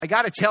I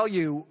got to tell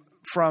you,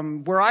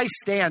 from where I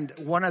stand,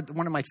 one of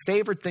my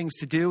favorite things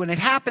to do, and it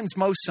happens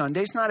most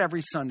Sundays, not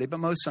every Sunday,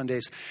 but most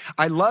Sundays,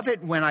 I love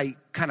it when I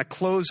kind of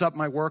close up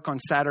my work on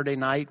Saturday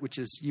night, which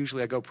is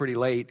usually I go pretty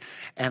late,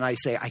 and I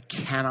say, I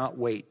cannot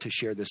wait to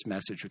share this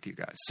message with you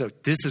guys. So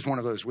this is one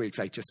of those weeks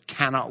I just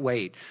cannot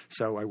wait,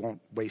 so I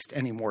won't waste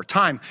any more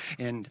time,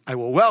 and I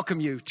will welcome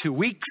you to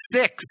week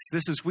 6.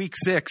 This is week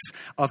 6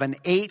 of an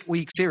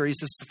 8-week series.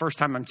 This is the first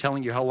time I'm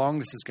telling you how long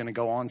this is going to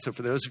go on, so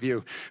for those of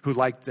you who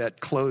like that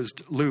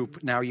closed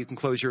loop, now you can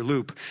close your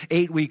loop.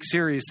 8-week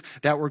series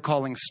that we're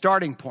calling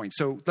Starting Point.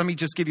 So let me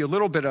just give you a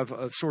little bit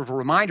of sort of a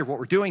reminder of what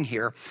we're doing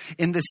here.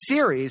 In this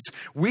series,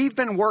 we've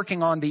been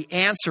working on the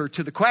answer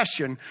to the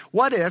question,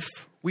 what if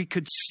we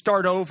could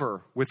start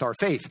over with our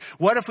faith?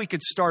 What if we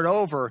could start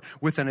over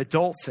with an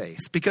adult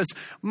faith? Because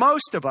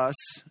most of us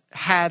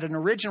had an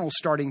original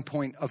starting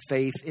point of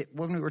faith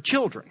when we were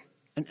children.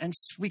 And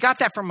we got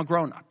that from a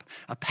grown-up,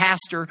 a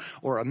pastor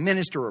or a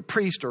minister or a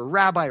priest or a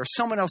rabbi or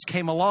someone else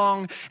came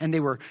along and they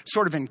were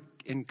sort of in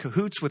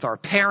cahoots with our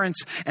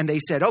parents and they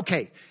said,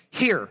 okay,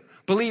 here,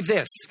 believe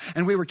this.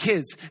 And we were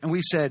kids and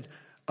we said,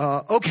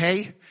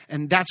 okay.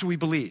 And that's what we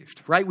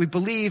believed, right? We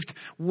believed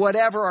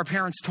whatever our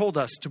parents told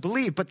us to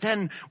believe, but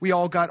then we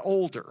all got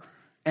older.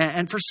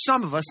 And for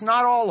some of us,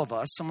 not all of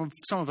us, some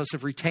of us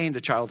have retained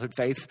a childhood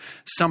faith,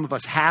 some of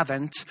us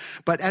haven't.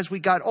 But as we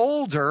got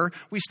older,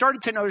 we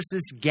started to notice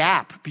this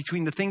gap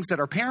between the things that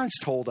our parents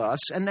told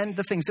us and then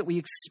the things that we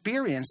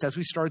experienced as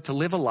we started to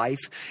live a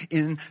life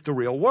in the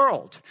real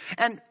world.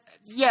 And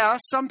yeah,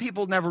 some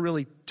people never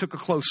really took a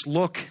close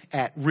look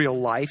at real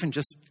life and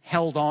just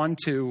held on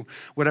to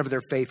whatever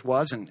their faith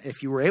was. And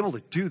if you were able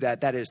to do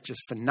that, that is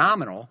just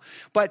phenomenal.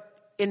 But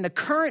in the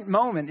current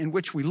moment in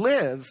which we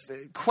live,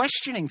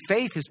 questioning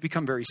faith has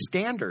become very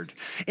standard.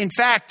 In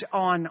fact,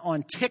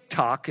 on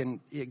TikTok, and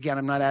again,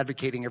 I'm not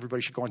advocating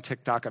everybody should go on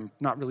TikTok. I'm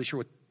not really sure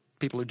what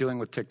people are doing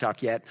with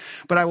TikTok yet.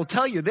 But I will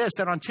tell you this,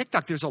 that on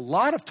TikTok, there's a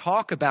lot of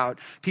talk about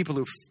people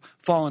who've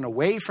fallen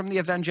away from the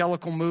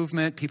evangelical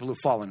movement, people who've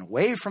fallen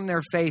away from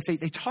their faith.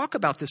 They talk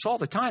about this all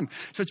the time.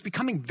 So it's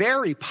becoming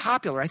very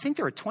popular. I think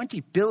there are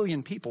 20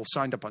 billion people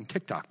signed up on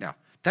TikTok now.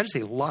 That is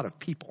a lot of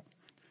people.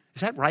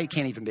 Is that right?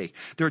 Can't even be.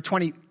 There are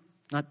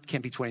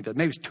can't be 20 billion.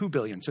 Maybe it's 2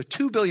 billion. So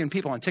 2 billion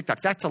people on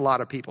TikTok. That's a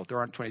lot of people. There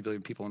aren't 20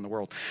 billion people in the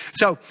world.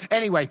 So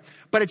anyway,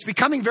 but it's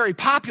becoming very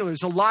popular.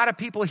 There's a lot of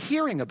people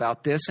hearing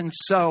about this. And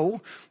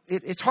so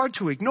it's hard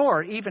to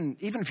ignore, even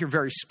if you're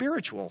very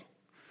spiritual,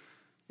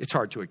 it's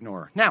hard to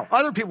ignore. Now,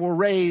 other people were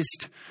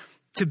raised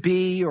to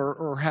be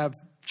or have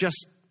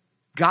just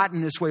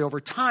gotten this way over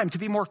time, to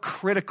be more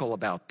critical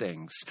about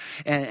things.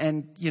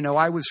 And you know,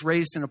 I was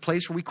raised in a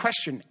place where we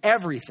question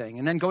everything.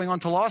 And then going on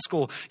to law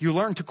school, you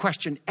learn to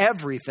question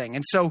everything.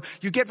 And so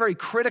you get very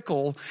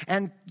critical,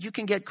 and you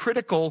can get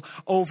critical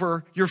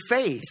over your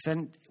faith.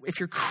 And if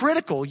you're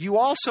critical, you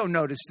also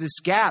notice this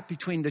gap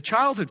between the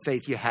childhood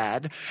faith you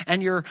had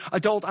and your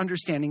adult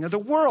understanding of the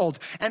world.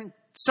 And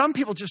some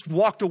people just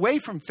walked away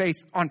from faith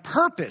on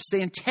purpose.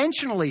 They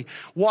intentionally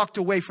walked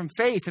away from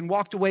faith and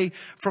walked away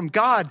from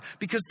God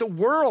because the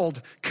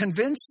world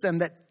convinced them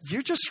that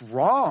you're just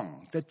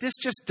wrong, that this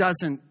just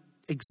doesn't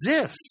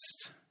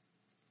exist.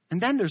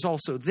 And then there's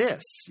also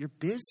this, you're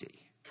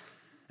busy.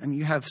 And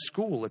you have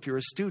school if you're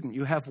a student.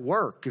 You have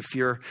work if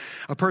you're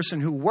a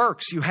person who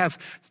works. You have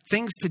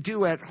things to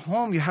do at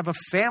home. You have a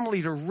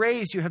family to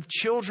raise. You have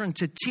children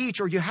to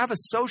teach, or you have a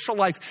social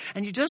life,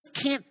 and you just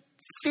can't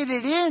fit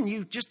it in.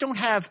 You just don't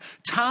have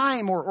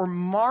time or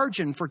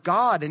margin for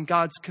God and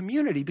God's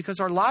community because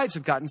our lives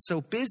have gotten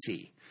so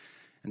busy.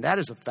 And that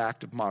is a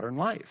fact of modern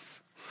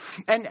life.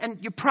 And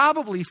you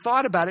probably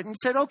thought about it and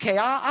said, okay,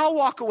 I'll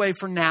walk away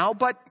for now,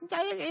 but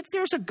if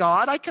there's a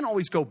God, I can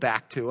always go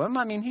back to him.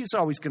 I mean, he's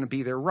always going to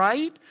be there,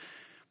 right?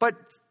 But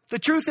the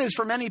truth is,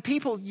 for many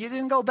people, you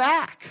didn't go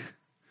back.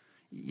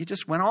 You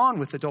just went on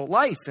with adult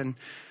life, and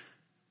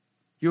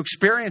you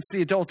experienced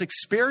the adult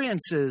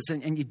experiences,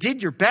 and you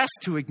did your best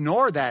to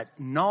ignore that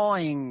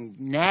gnawing,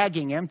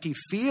 nagging, empty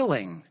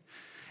feeling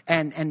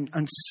and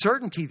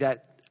uncertainty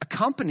that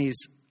accompanies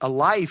a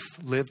life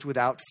lived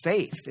without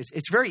faith.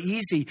 It's very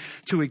easy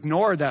to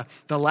ignore the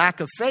lack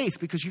of faith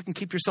because you can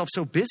keep yourself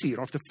so busy you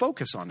don't have to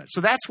focus on it.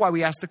 So that's why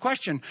we ask the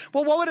question,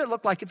 well, what would it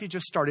look like if you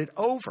just started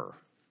over?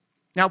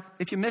 Now,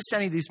 if you missed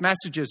any of these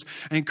messages,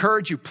 I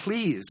encourage you,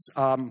 please,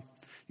 you can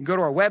go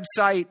to our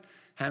website,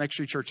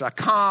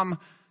 hammockstreetchurch.com.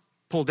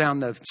 Pull down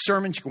the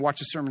sermons. You can watch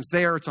the sermons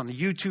there. It's on the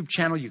YouTube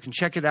channel. You can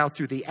check it out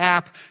through the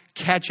app.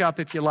 Catch up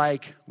if you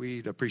like.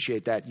 We'd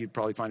appreciate that. You'd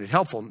probably find it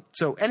helpful.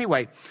 So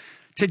anyway,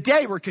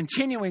 today we're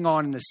continuing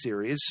on in this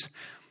series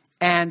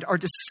and our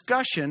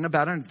discussion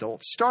about an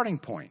adult starting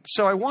point.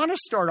 So I want to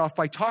start off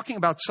by talking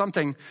about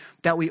something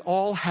that we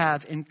all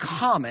have in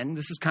common.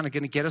 This is kind of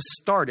going to get us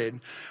started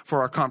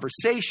for our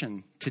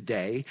conversation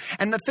today.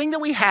 And the thing that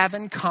we have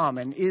in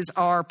common is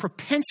our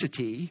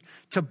propensity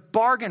to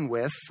bargain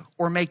with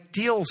or make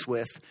deals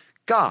with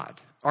God.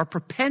 Our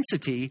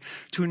propensity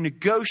to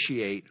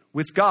negotiate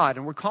with God.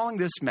 And we're calling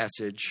this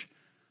message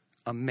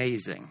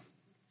Amazing.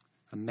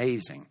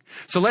 Amazing.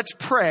 So let's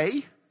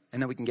pray,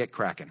 and then we can get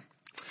cracking.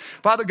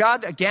 Father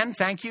God, again,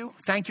 thank you.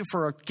 Thank you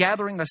for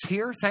gathering us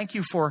here. Thank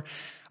you for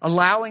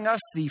allowing us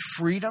the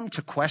freedom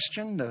to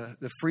question,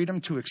 the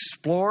freedom to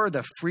explore,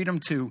 the freedom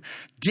to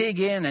dig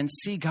in and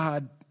see,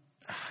 God,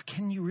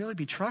 can you really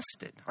be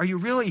trusted? Are you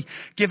really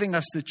giving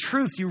us the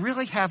truth? You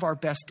really have our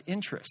best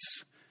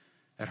interests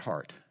at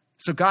heart.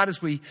 So God,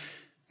 as we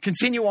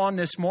continue on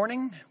this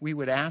morning, we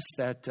would ask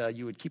that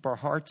you would keep our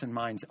hearts and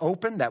minds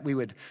open, that we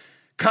would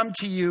come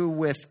to you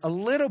with a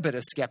little bit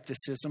of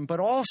skepticism, but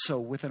also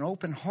with an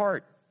open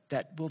heart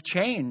that will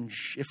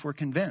change if we're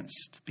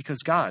convinced. Because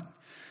God,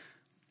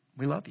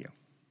 we love you.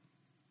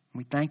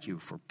 We thank you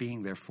for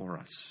being there for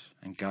us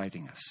and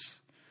guiding us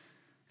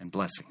and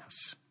blessing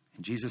us.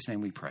 In Jesus'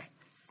 name we pray.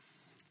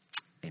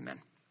 Amen.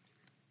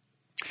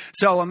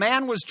 So a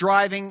man was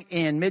driving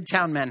in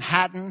Midtown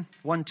Manhattan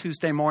one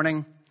Tuesday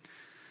morning.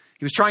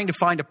 He was trying to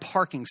find a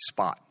parking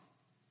spot.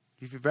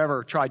 If you've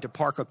ever tried to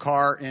park a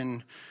car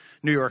in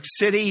New York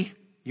City,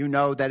 you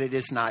know that it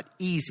is not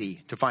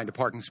easy to find a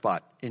parking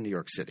spot in New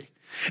York City.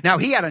 Now,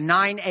 he had a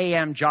 9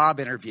 a.m. job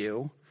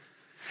interview,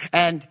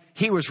 and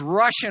he was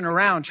rushing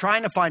around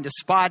trying to find a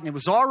spot, and it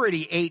was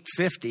already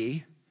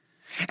 8:50.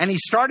 And he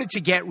started to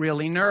get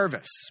really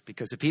nervous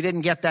because if he didn't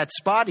get that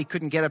spot, he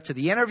couldn't get up to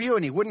the interview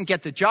and he wouldn't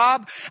get the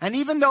job. And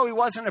even though he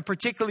wasn't a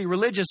particularly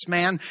religious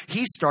man,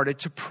 he started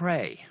to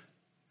pray.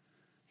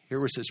 Here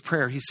was his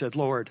prayer. He said,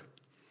 Lord,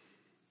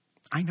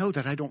 I know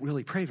that I don't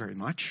really pray very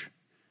much.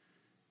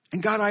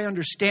 And God, I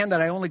understand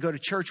that I only go to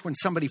church when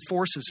somebody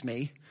forces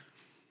me.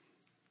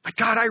 But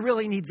God, I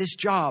really need this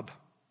job.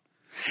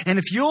 And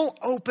if you'll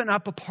open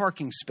up a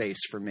parking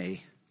space for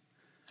me,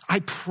 I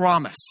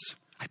promise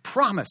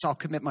I'll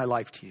commit my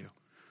life to you.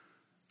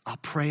 I'll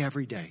pray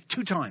every day,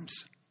 2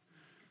 times.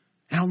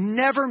 And I'll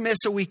never miss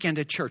a weekend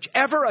at church,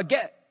 ever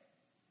again.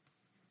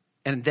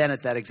 And then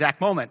at that exact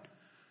moment,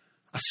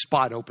 a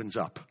spot opens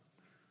up.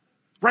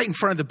 Right in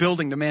front of the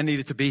building the man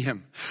needed to be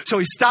him. So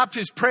he stopped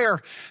his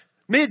prayer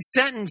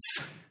mid-sentence,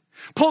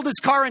 pulled his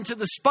car into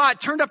the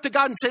spot, turned up to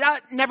God and said,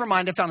 never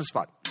mind, I found a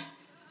spot.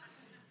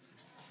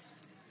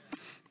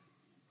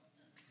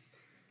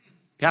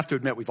 You have to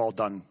admit we've all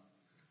done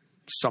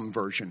some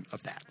version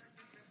of that.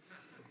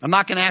 I'm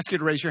not going to ask you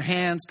to raise your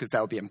hands because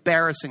that would be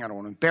embarrassing. I don't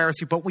want to embarrass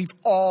you, but we've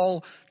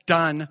all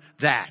done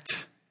that.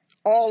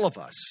 All of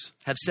us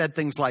have said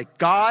things like,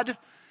 God,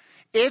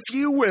 if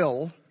you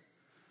will,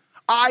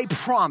 I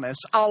promise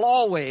I'll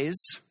always,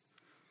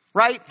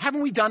 right?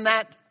 Haven't we done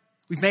that?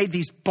 We've made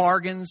these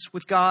bargains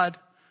with God.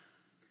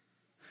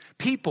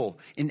 People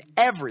in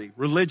every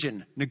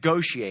religion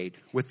negotiate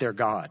with their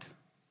God.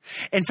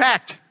 In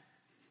fact,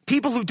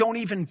 people who don't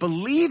even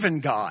believe in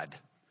God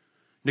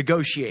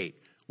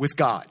negotiate with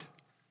God.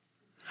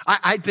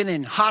 I've been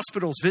in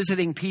hospitals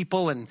visiting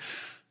people and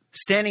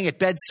standing at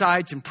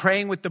bedsides and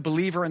praying with the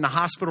believer in the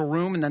hospital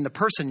room. And then the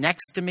person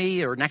next to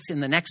me or in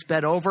the next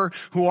bed over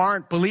who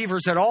aren't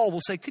believers at all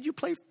will say, could you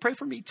pray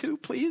for me too,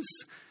 please?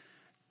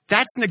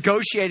 That's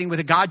negotiating with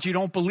a God you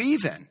don't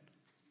believe in.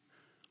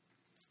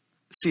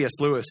 C.S.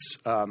 Lewis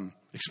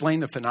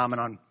explained the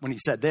phenomenon when he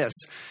said this.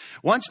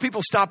 Once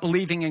people stop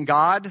believing in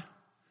God,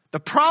 the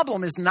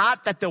problem is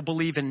not that they'll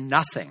believe in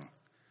nothing.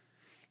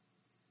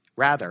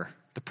 Rather,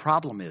 the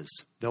problem is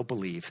they'll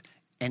believe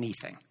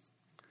anything.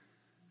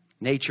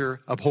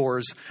 Nature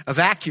abhors a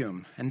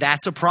vacuum, and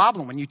that's a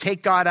problem. When you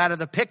take God out of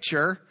the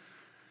picture,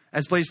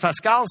 as Blaise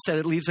Pascal said,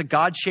 it leaves a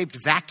God-shaped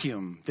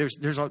vacuum.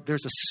 There's a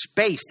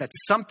space that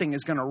something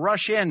is going to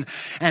rush in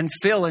and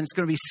fill, and it's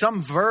going to be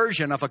some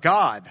version of a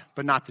God,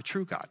 but not the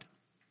true God.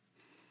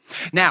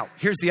 Now,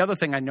 here's the other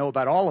thing I know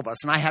about all of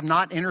us, and I have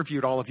not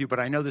interviewed all of you, but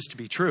I know this to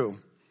be true.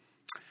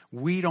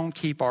 We don't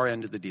keep our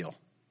end of the deal.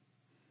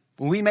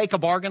 When we make a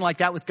bargain like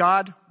that with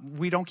God,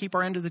 we don't keep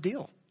our end of the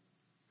deal.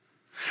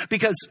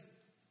 Because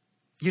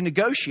you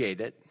negotiate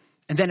it,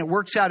 and then it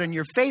works out in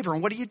your favor.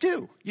 And what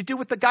do? You do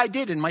what the guy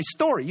did in my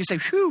story. You say,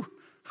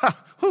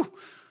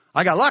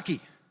 I got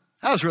lucky.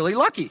 I was really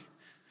lucky.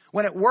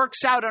 When it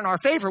works out in our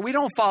favor, we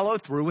don't follow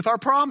through with our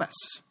promise.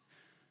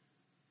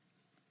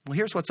 Well,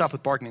 here's what's up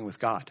with bargaining with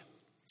God.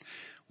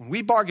 When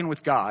we bargain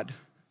with God,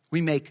 we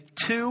make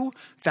 2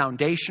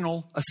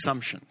 foundational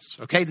assumptions.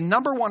 Okay, the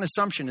number one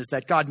assumption is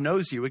that God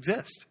knows you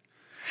exist.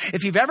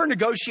 If you've ever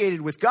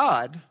negotiated with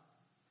God,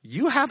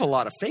 you have a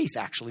lot of faith,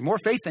 actually, more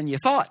faith than you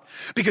thought,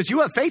 because you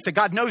have faith that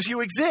God knows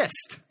you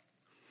exist.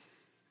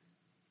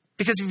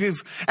 Because if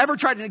you've ever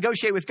tried to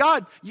negotiate with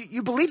God,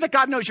 you believe that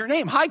God knows your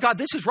name. Hi, God,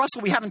 this is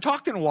Russell. We haven't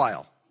talked in a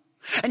while.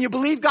 And you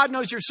believe God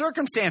knows your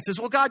circumstances.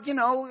 Well, God,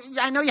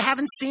 I know you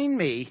haven't seen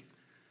me.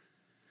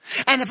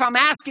 And if I'm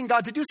asking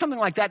God to do something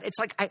like that, it's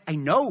like I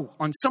know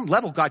on some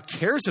level God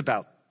cares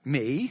about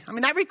me. I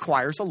mean, that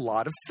requires a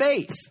lot of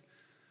faith.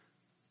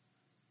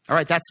 All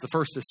right, that's the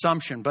first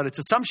assumption, but it's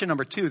assumption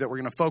number 2 that we're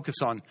going to focus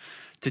on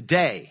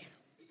today.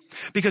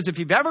 Because if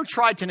you've ever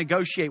tried to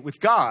negotiate with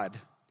God,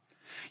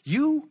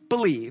 you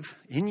believe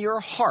in your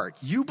heart,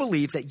 you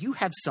believe that you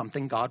have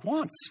something God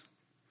wants.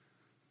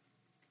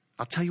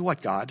 I'll tell you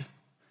what, God,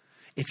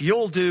 if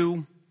you'll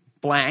do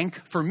blank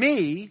for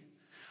me,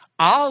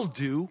 I'll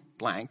do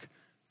blank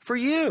for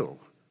you.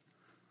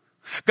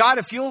 God,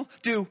 if you'll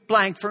do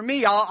blank for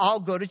me, I'll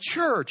go to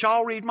church.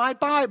 I'll read my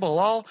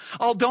Bible.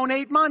 I'll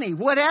donate money,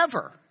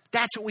 whatever.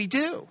 That's what we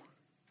do.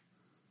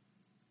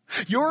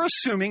 You're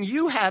assuming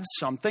you have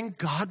something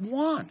God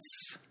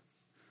wants.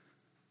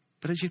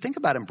 But as you think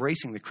about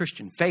embracing the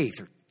Christian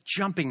faith or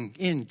jumping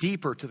in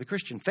deeper to the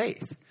Christian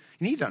faith,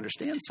 you need to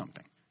understand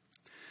something.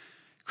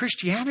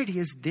 Christianity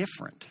is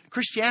different.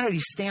 Christianity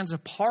stands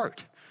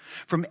apart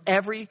from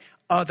every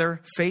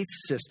other faith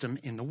system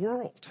in the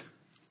world.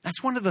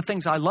 That's one of the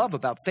things I love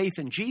about faith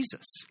in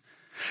Jesus,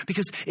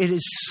 because it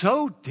is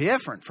so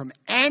different from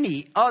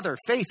any other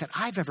faith that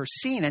I've ever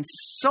seen, and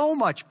so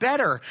much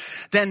better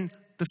than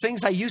the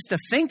things I used to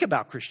think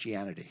about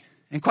Christianity.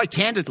 And quite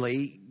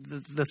candidly,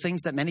 the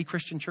things that many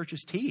Christian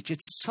churches teach.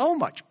 It's so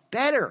much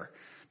better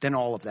than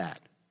all of that.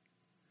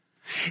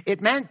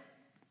 It meant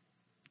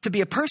to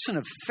be a person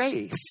of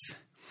faith,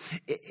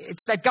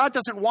 it's that God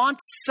doesn't want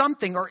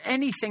something or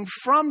anything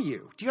from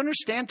you. Do you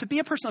understand? To be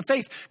a person of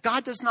faith,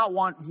 God does not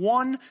want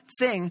one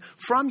thing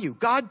from you.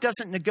 God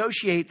doesn't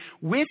negotiate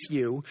with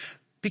you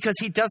because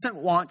he doesn't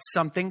want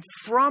something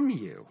from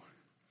you.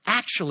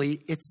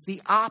 Actually, it's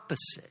the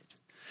opposite.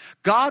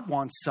 God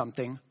wants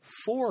something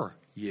for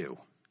you.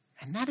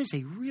 And that is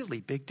a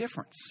really big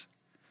difference.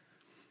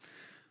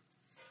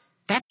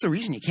 That's the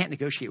reason you can't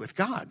negotiate with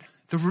God.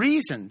 The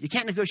reason you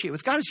can't negotiate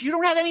with God is you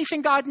don't have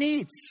anything God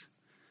needs.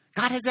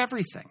 God has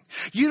everything.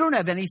 You don't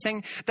have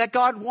anything that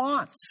God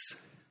wants.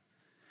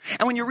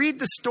 And when you read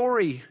the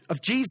story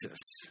of Jesus,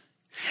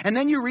 and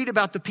then you read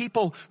about the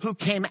people who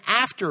came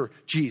after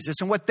Jesus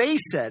and what they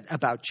said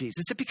about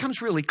Jesus, it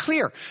becomes really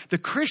clear. The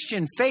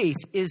Christian faith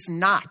is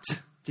not,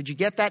 did you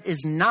get that?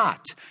 Is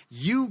not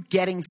you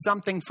getting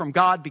something from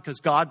God because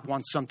God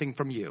wants something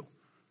from you.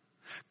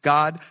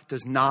 God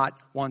does not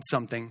want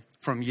something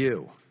from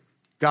you.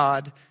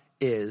 God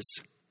is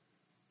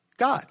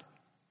God.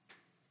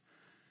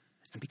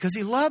 And because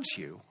he loves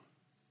you,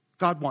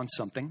 God wants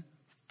something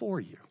for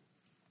you.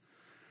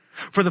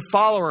 For the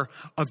follower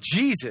of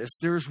Jesus,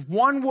 there's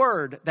one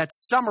word that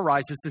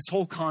summarizes this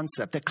whole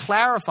concept, that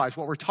clarifies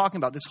what we're talking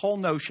about, this whole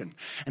notion.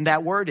 And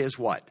that word is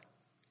what?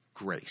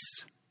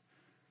 Grace.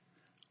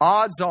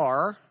 Odds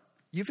are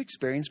you've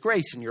experienced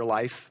grace in your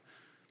life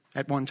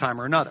at one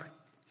time or another.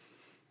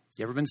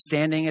 You ever been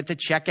standing at the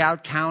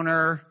checkout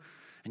counter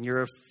and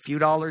you're a few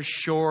dollars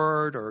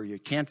short, or you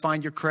can't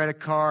find your credit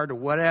card or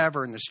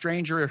whatever, and the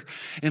stranger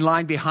in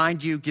line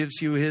behind you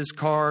gives you his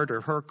card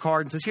or her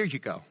card and says, here you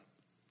go.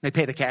 They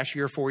pay the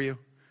cashier for you.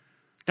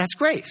 That's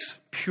grace,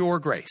 pure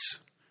grace.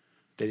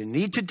 They didn't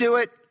need to do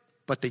it,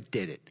 but they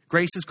did it.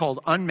 Grace is called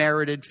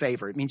unmerited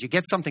favor. It means you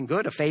get something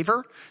good, a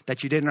favor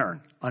that you didn't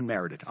earn.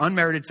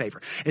 Unmerited favor.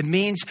 It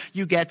means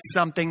you get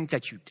something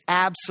that you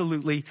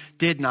absolutely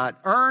did not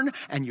earn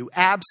and you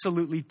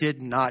absolutely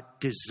did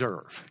not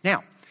deserve.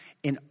 Now,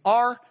 in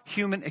our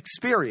human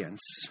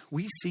experience,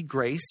 we see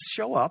grace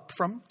show up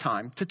from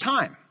time to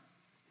time.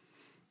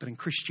 But in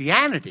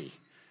Christianity,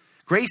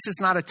 grace is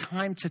not a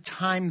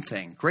time-to-time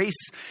thing.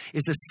 Grace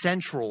is a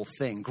central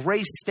thing.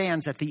 Grace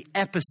stands at the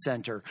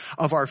epicenter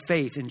of our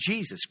faith in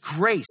Jesus.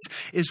 Grace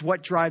is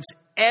what drives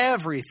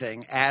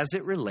everything as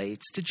it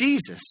relates to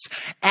Jesus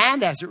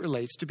and as it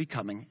relates to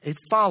becoming a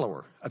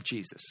follower of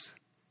Jesus.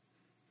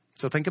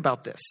 So think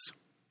about this.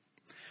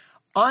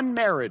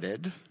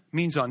 Unmerited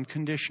means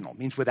unconditional,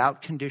 means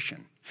without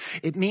condition.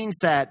 It means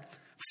that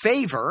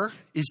favor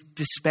is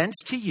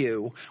dispensed to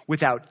you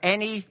without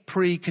any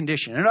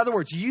precondition. In other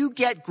words, you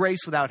get grace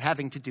without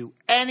having to do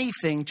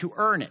anything to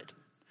earn it,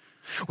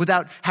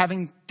 without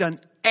having done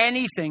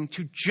anything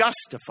to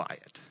justify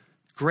it.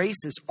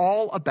 Grace is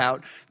all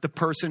about the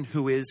person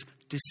who is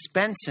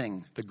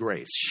dispensing the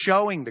grace,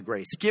 showing the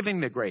grace,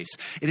 giving the grace.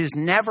 It is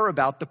never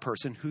about the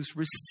person who's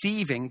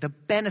receiving the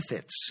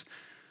benefits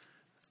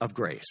of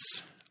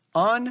grace.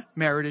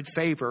 Unmerited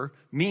favor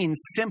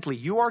means simply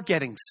you are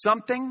getting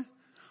something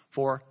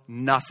for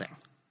nothing.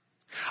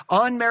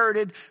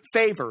 Unmerited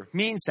favor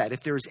means that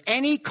if there is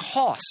any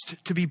cost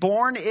to be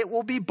borne, it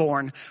will be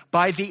borne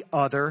by the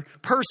other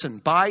person,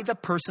 by the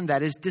person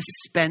that is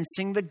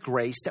dispensing the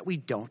grace that we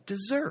don't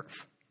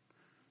deserve.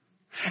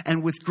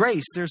 And with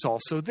grace, there's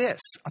also this.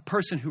 A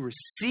person who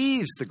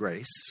receives the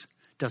grace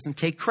doesn't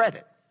take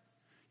credit.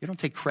 You don't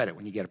take credit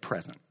when you get a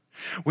present.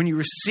 When you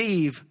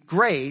receive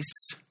grace,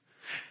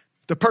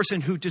 the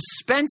person who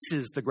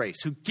dispenses the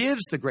grace, who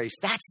gives the grace,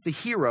 that's the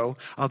hero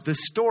of the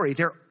story.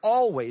 They're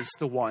always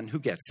the one who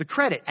gets the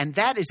credit. And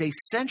that is a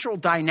central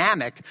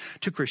dynamic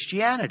to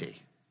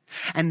Christianity.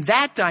 And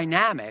that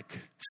dynamic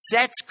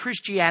sets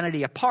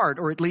Christianity apart,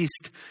 or at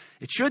least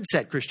it should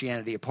set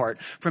Christianity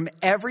apart from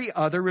every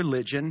other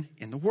religion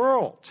in the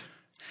world.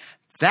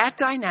 That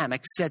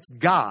dynamic sets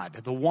God,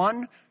 the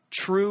one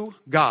true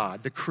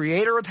God, the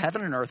creator of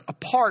heaven and earth,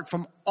 apart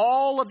from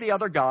all of the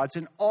other gods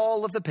and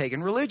all of the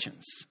pagan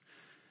religions.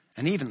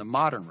 And even the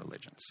modern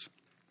religions.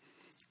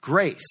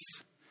 Grace,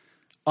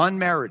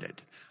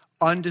 unmerited,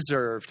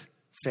 undeserved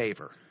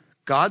favor.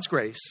 God's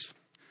grace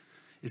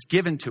is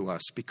given to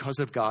us because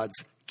of God's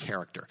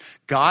character.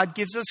 God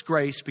gives us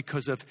grace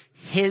because of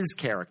his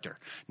character,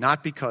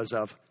 not because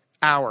of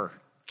our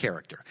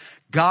character.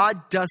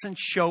 God doesn't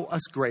show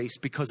us grace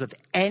because of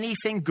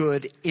anything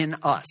good in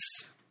us.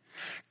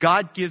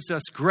 God gives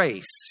us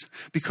grace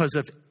because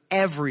of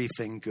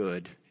everything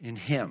good in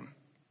him.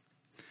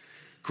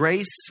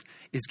 Grace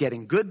is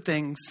getting good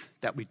things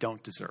that we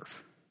don't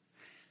deserve.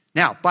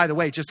 Now, by the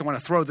way, just I want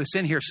to throw this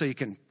in here so you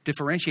can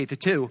differentiate the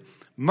two.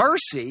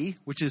 Mercy,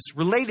 which is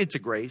related to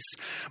grace,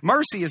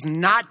 mercy is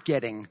not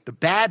getting the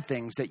bad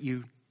things that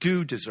you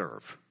do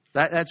deserve.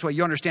 That's why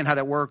you understand how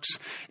that works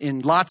in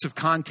lots of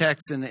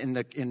contexts. In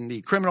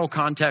the criminal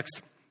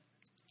context,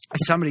 if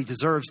somebody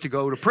deserves to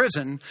go to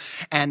prison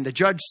and the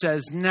judge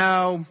says,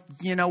 no,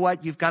 you know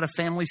what, you've got a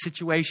family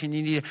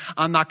situation,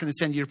 I'm not going to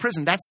send you to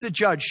prison. That's the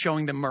judge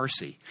showing them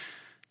mercy.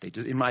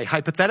 In my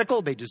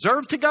hypothetical, they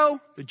deserve to go.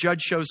 The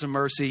judge shows them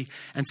mercy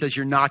and says,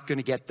 you're not going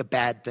to get the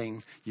bad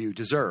thing you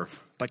deserve.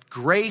 But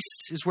grace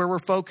is where we're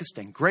focused,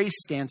 and grace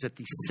stands at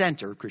the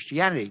center of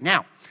Christianity.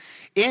 Now,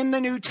 in the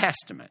New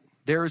Testament,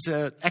 there's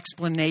an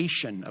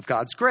explanation of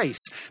God's grace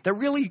that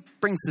really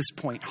brings this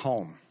point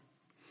home.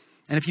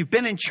 And if you've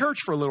been in church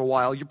for a little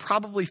while, you're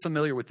probably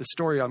familiar with the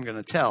story I'm going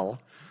to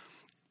tell.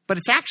 But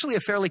it's actually a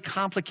fairly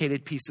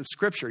complicated piece of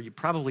scripture. You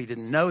probably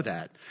didn't know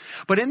that.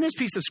 But in this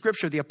piece of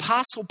scripture, the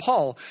Apostle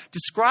Paul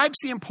describes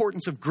the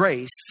importance of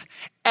grace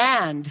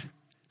and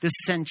the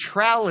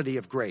centrality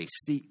of grace.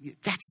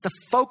 That's the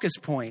focus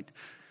point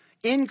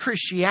in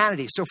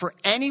Christianity. So for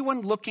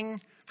anyone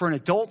looking for an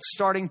adult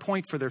starting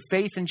point for their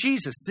faith in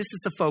Jesus, this is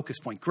the focus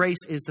point.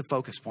 Grace is the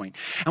focus point.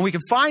 And we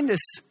can find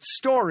this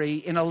story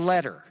in a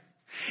letter.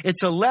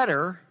 It's a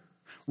letter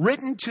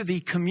written to the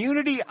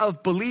community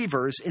of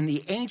believers in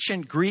the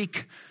ancient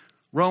Greek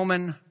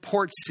Roman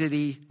port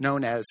city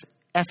known as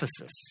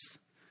Ephesus.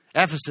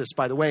 Ephesus,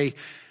 by the way,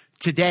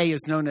 today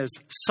is known as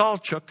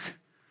Selçuk,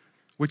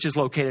 which is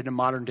located in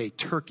modern-day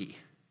Turkey.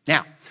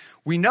 Now,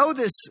 we know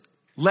this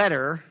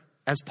letter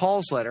as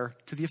Paul's letter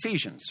to the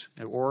Ephesians,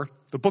 or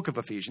the book of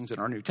Ephesians in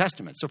our New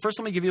Testament. So first,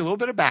 let me give you a little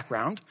bit of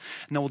background,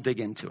 and then we'll dig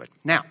into it.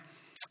 Now,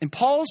 in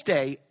Paul's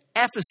day,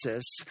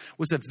 Ephesus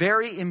was a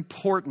very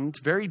important,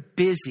 very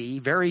busy,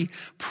 very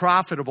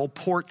profitable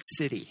port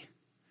city.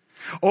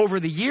 Over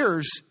the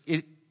years,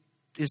 it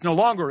is no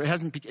longer,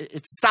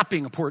 it's stopped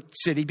being a port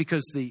city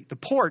because the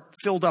port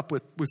filled up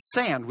with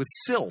sand, with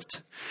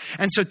silt.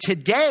 And so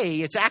today,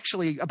 it's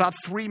actually about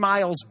 3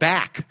 miles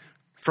back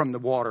from the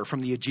water,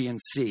 from the Aegean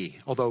Sea.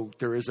 Although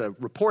there is a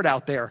report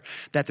out there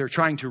that they're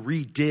trying to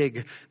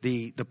redig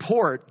the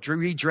port,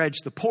 redredge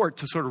the port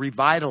to sort of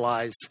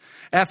revitalize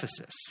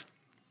Ephesus.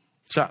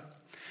 So,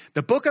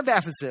 the book of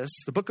Ephesus,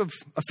 the book of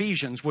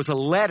Ephesians, was a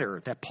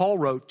letter that Paul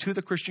wrote to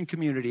the Christian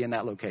community in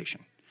that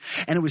location.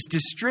 And it was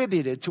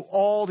distributed to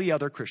all the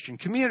other Christian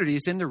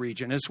communities in the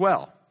region as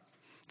well.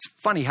 It's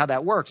funny how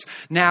that works.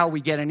 Now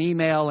we get an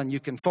email and you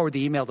can forward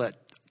the email to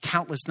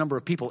countless number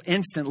of people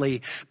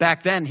instantly.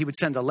 Back then, he would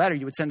send a letter.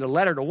 You would send a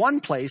letter to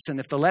one place, and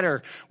if the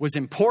letter was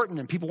important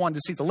and people wanted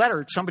to see the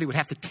letter, somebody would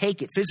have to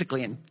take it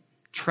physically and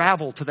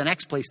travel to the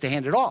next place to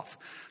hand it off.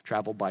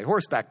 Travel by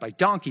horseback, by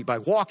donkey, by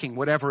walking,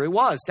 whatever it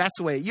was. That's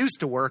the way it used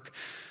to work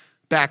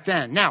back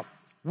then. Now,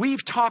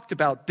 we've talked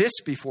about this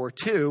before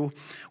too.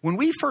 When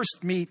we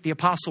first meet the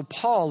Apostle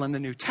Paul in the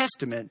New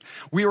Testament,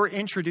 we were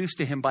introduced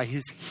to him by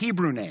his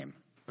Hebrew name.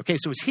 Okay,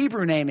 so his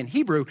Hebrew name in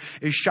Hebrew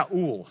is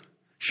Shaul.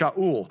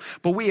 Shaul.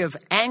 But we have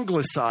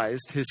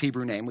anglicized his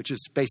Hebrew name, which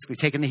is basically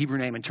taken the Hebrew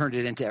name and turned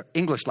it into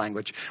English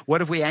language.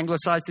 What have we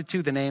anglicized it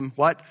to? The name,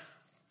 what?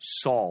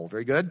 Saul.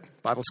 Very good.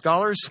 Bible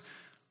scholars.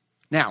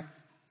 Now,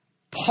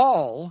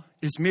 Paul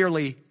is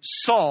merely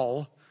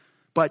Saul,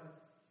 but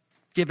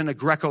given a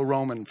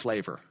Greco-Roman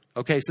flavor.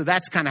 Okay, so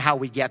that's kind of how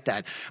we get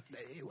that.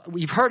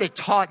 We've heard it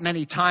taught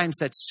many times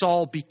that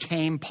Saul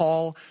became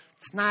Paul.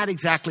 It's not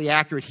exactly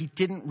accurate. He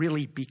didn't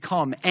really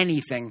become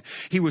anything.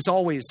 He was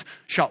always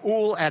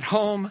Shaul at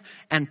home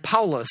and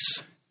Paulus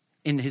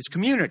in his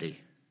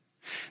community.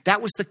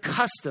 That was the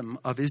custom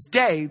of his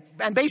day.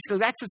 And basically,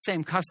 that's the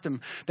same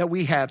custom that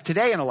we have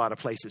today in a lot of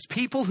places.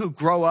 People who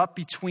grow up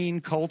between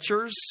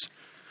cultures,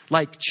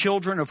 like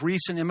children of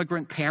recent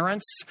immigrant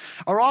parents,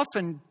 are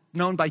often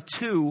known by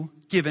 2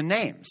 given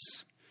names.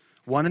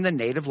 One in the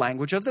native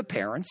language of the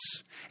parents,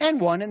 and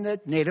one in the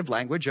native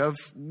language of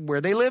where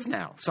they live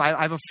now. So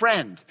I have a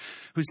friend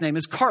whose name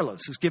is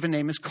Carlos, whose given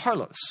name is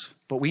Carlos,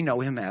 but we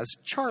know him as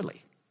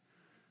Charlie.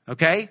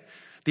 Okay?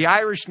 The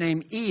Irish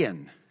name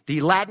Ian,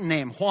 the Latin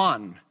name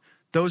Juan,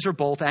 those are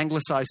both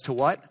anglicized to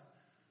what?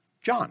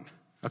 John.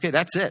 Okay,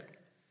 that's it.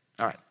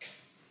 All right.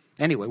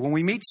 Anyway, when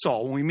we meet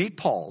Saul, when we meet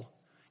Paul,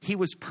 he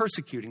was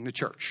persecuting the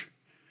church.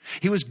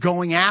 He was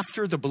going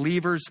after the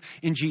believers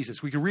in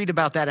Jesus. We can read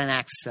about that in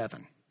Acts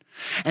 7.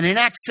 And in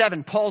Acts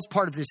 7, Paul's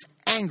part of this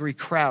angry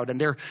crowd, and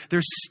they're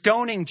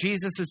stoning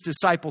Jesus'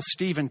 disciple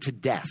Stephen to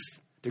death.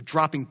 They're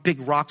dropping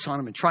big rocks on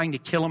him and trying to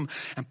kill him.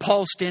 And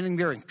Paul's standing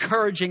there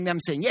encouraging them,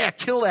 saying, yeah,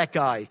 kill that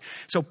guy.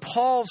 So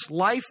Paul's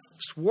life's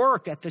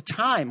work at the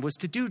time was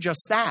to do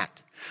just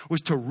that,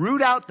 was to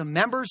root out the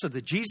members of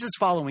the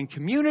Jesus-following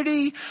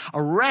community,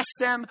 arrest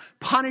them,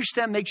 punish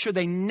them, make sure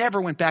they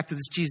never went back to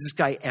this Jesus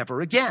guy ever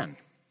again.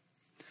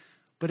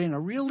 But in a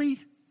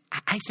really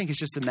I think it's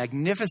just a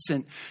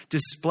magnificent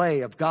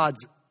display of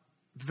God's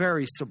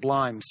very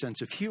sublime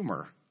sense of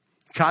humor.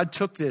 God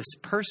took this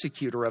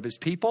persecutor of his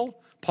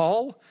people,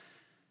 Paul,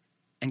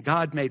 and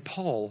God made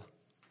Paul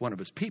one of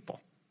his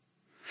people.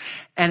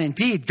 And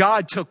indeed,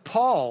 God took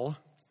Paul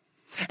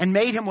and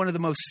made him one of the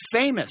most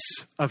famous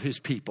of his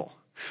people.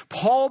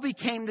 Paul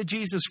became the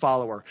Jesus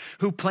follower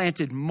who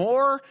planted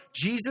more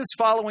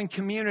Jesus-following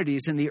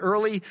communities in the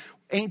early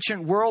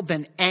ancient world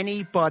than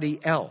anybody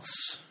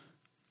else.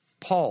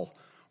 Paul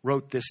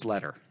wrote this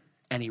letter.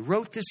 And he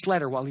wrote this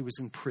letter while he was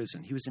in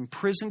prison. He was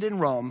imprisoned in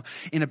Rome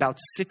in about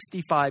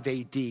 65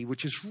 AD,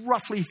 which is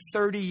roughly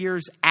 30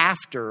 years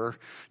after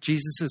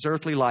Jesus'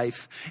 earthly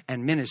life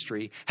and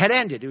ministry had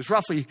ended. It was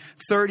roughly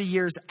 35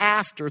 years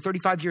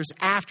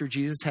after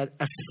Jesus had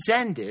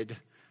ascended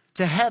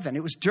to heaven.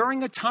 It was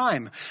during a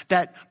time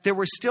that there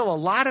were still a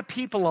lot of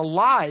people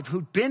alive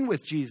who'd been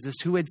with Jesus,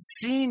 who had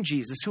seen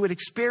Jesus, who had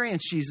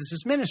experienced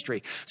Jesus'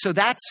 ministry. So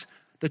that's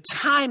the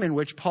time in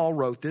which Paul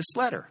wrote this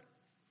letter.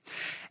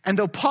 And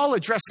though Paul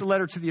addressed the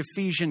letter to the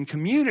Ephesian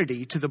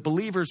community, to the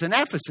believers in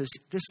Ephesus,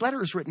 this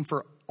letter is written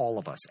for all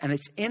of us. And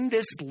it's in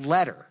this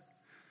letter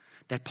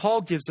that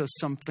Paul gives us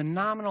some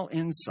phenomenal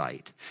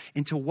insight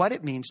into what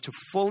it means to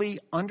fully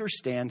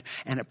understand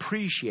and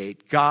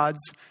appreciate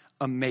God's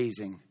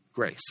amazing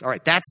grace. All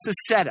right, that's the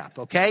setup,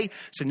 okay?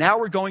 So now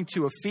we're going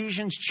to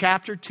Ephesians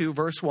chapter 2,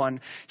 verse 1.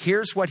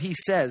 Here's what he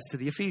says to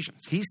the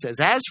Ephesians. He says,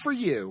 "As for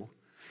you,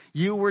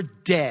 you were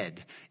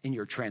dead in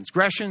your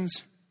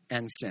transgressions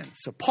and sin."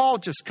 So Paul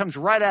just comes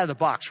right out of the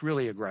box,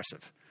 really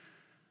aggressive.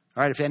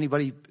 All right, if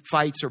anybody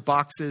fights or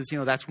boxes,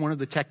 that's one of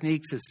the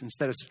techniques is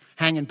instead of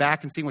hanging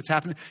back and seeing what's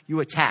happening, you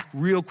attack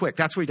real quick.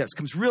 That's what he does.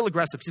 Comes real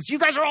aggressive. Says, you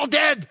guys are all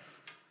dead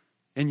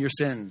in your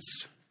sins.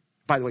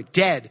 By the way,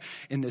 dead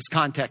in this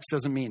context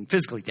doesn't mean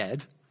physically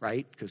dead,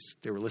 right? Because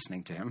they were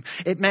listening to him.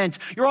 It meant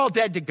you're all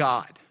dead to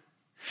God.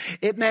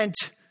 It meant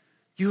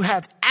you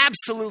have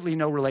absolutely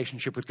no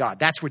relationship with God.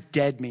 That's what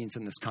dead means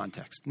in this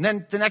context. And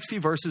then the next few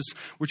verses,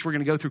 which we're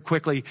going to go through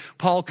quickly,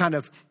 Paul kind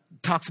of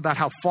talks about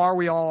how far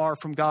we all are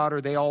from God,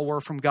 or they all were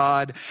from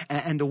God,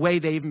 and the way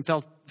they even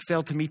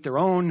failed to meet their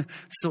own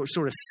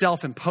sort of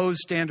self-imposed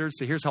standards.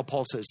 So here's how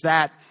Paul says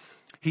that.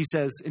 He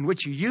says, "In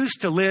which you used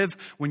to live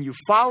when you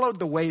followed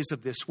the ways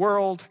of this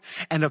world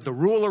and of the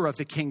ruler of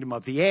the kingdom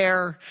of the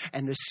air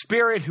and the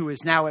spirit who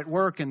is now at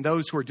work in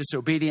those who are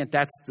disobedient."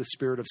 That's the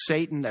spirit of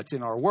Satan that's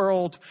in our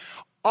world.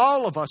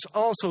 "All of us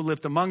also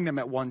lived among them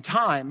at one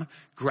time,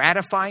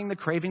 gratifying the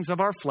cravings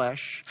of our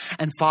flesh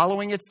and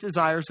following its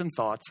desires and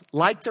thoughts.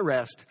 Like the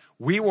rest,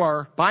 we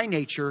were by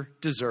nature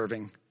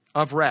deserving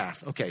of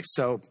wrath." Okay,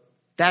 so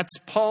that's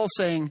Paul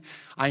saying,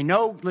 I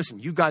know, listen,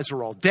 you guys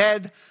are all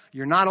dead.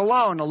 You're not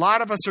alone. A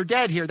lot of us are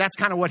dead here. That's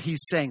kind of what he's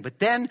saying. But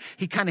then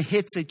he kind of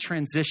hits a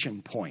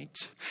transition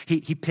point.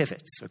 He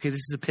pivots. Okay,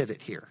 this is a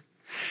pivot here.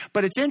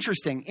 But it's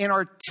interesting. In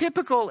our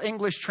typical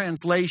English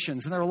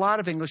translations, and there are a lot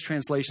of English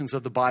translations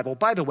of the Bible,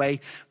 by the way,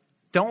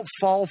 don't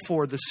fall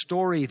for the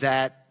story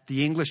that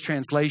the English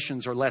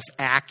translations are less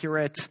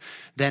accurate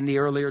than the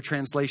earlier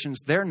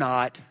translations. They're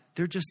not.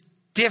 They're just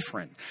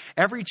different.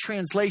 Every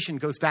translation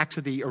goes back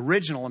to the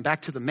original and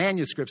back to the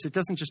manuscripts. It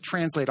doesn't just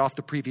translate off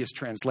the previous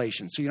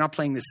translation. So you're not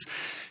playing this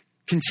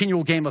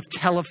continual game of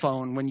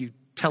telephone when you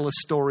tell a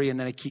story and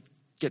then it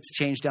gets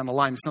changed down the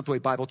line. It's not the way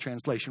Bible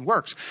translation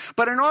works.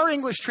 But in our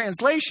English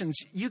translations,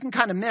 you can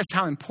kind of miss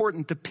how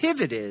important the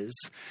pivot is,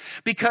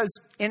 because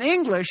in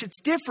English,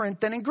 it's different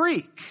than in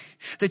Greek.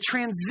 The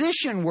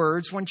transition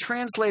words, when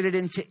translated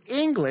into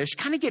English,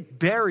 kind of get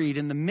buried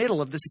in the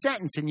middle of the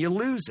sentence and you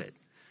lose it.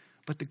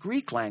 But the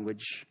Greek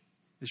language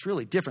is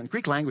really different. The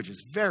Greek language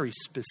is very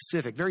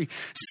specific, very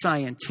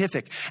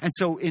scientific. And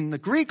so in the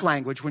Greek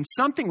language, when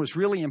something was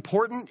really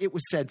important, it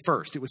was said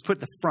first. It was put at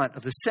the front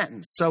of the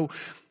sentence. So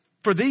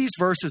for these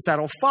verses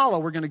that'll follow,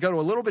 we're going to go to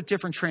a little bit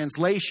different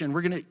translation.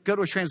 We're going to go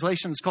to a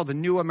translation that's called the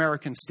New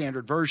American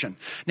Standard Version.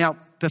 Now,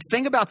 the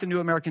thing about the New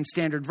American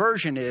Standard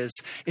Version is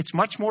it's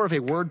much more of a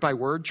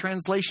word-by-word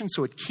translation,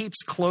 so it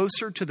keeps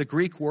closer to the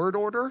Greek word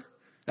order.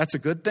 That's a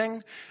good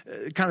thing.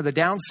 Kind of the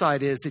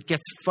downside is it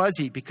gets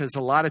fuzzy, because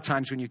a lot of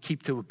times when you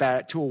keep to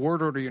a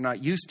word order you're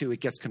not used to,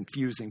 it gets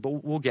confusing,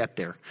 but we'll get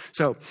there.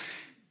 So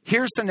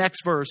here's the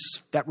next verse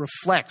that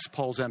reflects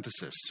Paul's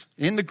emphasis.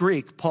 In the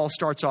Greek, Paul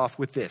starts off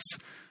with this: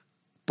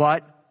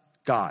 but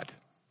God.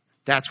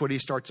 That's what he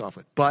starts off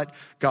with. But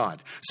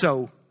God.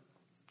 So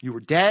you were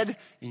dead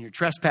in your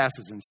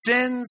trespasses and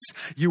sins.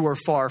 You were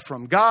far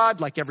from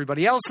God like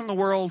everybody else in the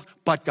world,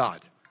 but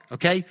God.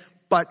 Okay?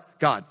 But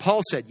God.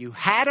 Paul said you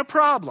had a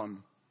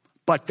problem,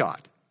 but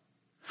God.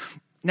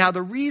 Now,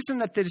 the reason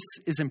that this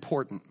is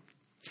important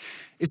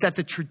is that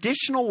the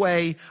traditional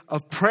way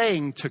of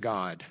praying to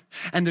God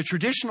and the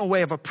traditional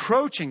way of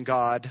approaching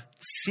God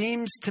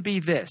seems to be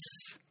this: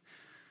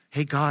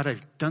 hey, God,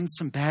 I've done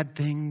some bad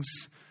things,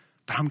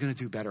 but I'm going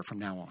to do better from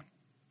now on.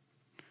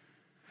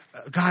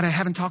 God, I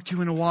haven't talked to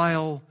you in a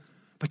while,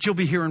 but you'll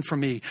be hearing from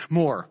me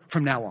more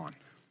from now on.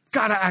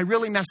 God, I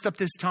really messed up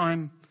this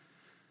time,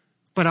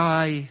 but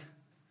I,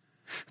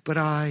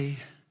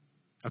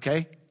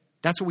 okay?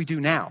 That's what we do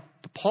now.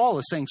 But Paul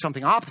is saying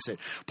something opposite.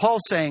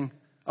 Paul's saying,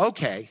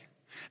 okay,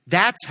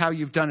 that's how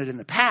you've done it in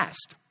the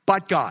past.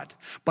 But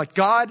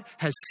God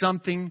has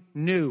something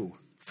new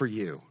for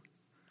you.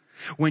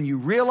 When you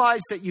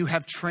realize that you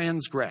have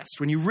transgressed,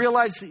 when you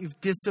realize that you've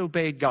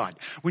disobeyed God,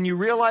 when you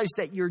realize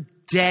that you're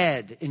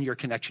dead in your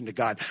connection to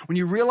God, when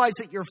you realize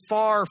that you're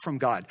far from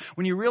God,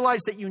 when you realize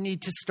that you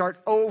need to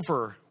start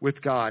over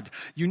with God,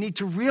 you need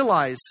to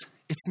realize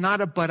it's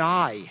not a but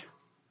I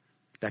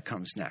that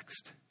comes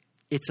next.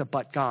 It's a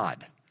but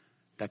God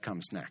that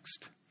comes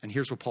next. And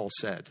here's what Paul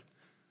said.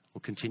 We'll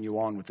continue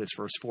on with this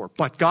verse 4.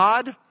 But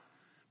God,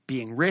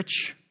 being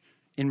rich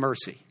in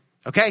mercy.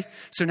 Okay,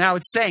 so now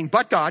it's saying,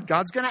 but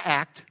God's going to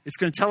act. It's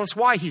going to tell us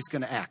why he's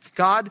going to act.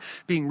 God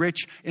being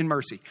rich in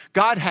mercy.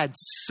 God had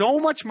so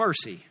much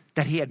mercy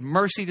that he had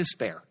mercy to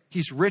spare.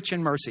 He's rich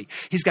in mercy.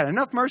 He's got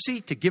enough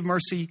mercy to give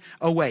mercy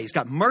away. He's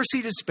got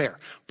mercy to spare.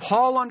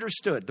 Paul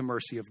understood the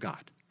mercy of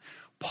God.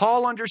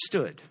 Paul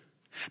understood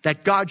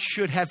that God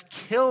should have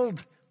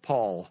killed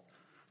Paul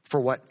for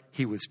what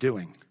he was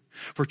doing,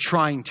 for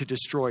trying to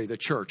destroy the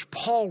church.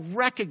 Paul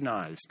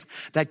recognized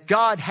that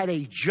God had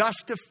a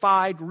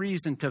justified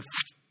reason to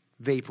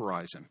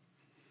vaporize him.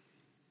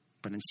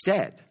 But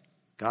instead,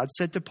 God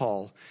said to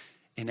Paul,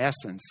 in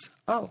essence,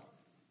 oh,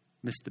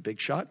 missed the big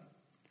shot?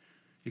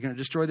 You're going to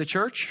destroy the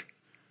church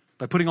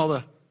by putting all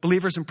the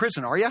believers in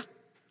prison, are you?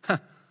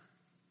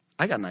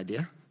 I got an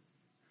idea.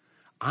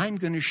 I'm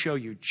going to show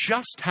you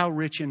just how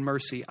rich in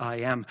mercy I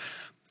am.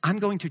 I'm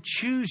going to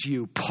choose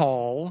you,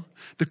 Paul,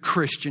 the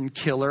Christian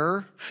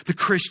killer, the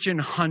Christian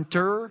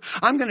hunter.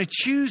 I'm going to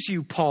choose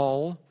you,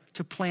 Paul,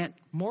 to plant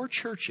more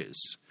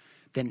churches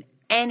than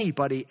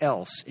anybody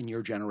else in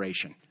your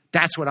generation.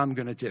 That's what I'm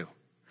going to do.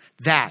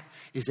 That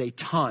is a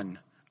ton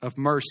of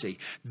mercy.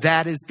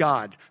 That is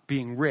God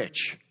being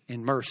rich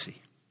in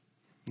mercy.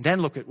 And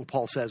then look at what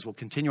Paul says. We'll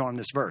continue on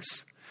this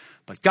verse.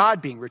 But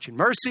God being rich in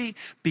mercy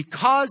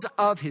because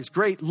of his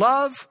great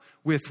love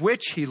with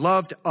which he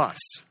loved us.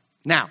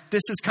 Now,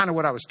 this is kind of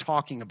what I was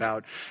talking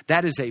about.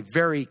 That is a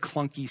very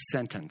clunky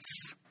sentence.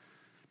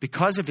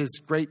 Because of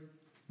his great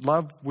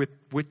love with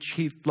which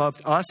he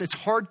loved us, it's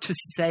hard to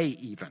say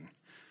even.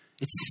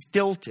 It's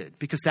stilted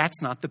because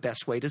that's not the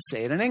best way to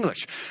say it in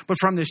English. But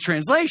from this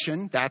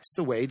translation, that's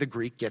the way the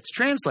Greek gets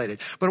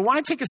translated. But I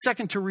want to take a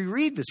second to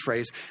reread this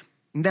phrase,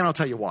 and then I'll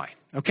tell you why.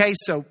 Okay,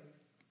 so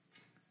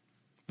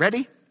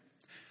ready?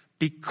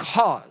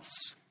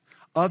 Because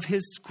of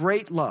his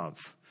great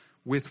love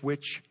with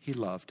which he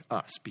loved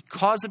us.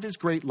 Because of his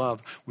great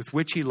love with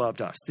which he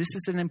loved us. This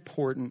is an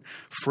important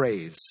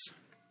phrase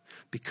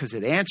because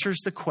it answers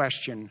the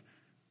question,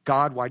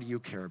 God, why do you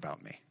care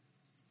about me?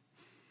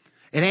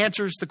 It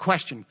answers the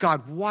question,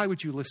 God, why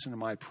would you listen to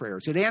my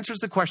prayers? It answers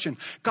the question,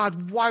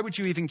 God, why would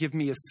you even give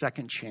me a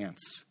second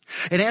chance?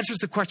 It answers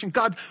the question,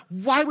 God,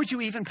 why would you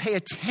even pay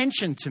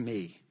attention to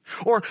me?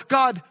 Or,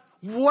 God,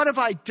 what have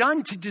I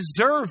done to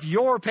deserve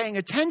your paying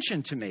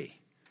attention to me?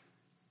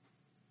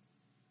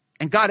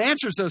 And God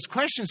answers those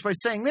questions by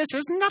saying this,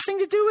 there's nothing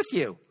to do with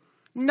you.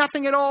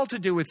 Nothing at all to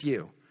do with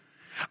you.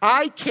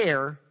 I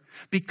care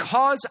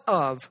because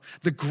of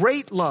the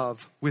great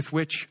love with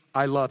which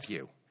I love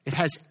you. It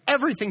has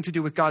everything to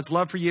do with God's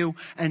love for you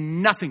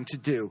and nothing to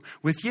do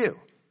with you.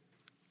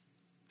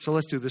 So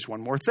let's do this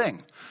one more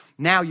thing.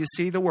 Now you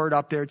see the word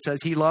up there. It says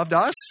he loved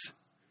us.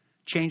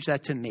 Change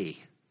that to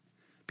me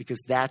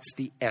because that's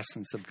the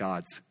essence of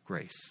God's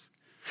grace.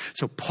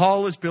 So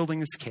Paul is building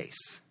this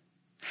case.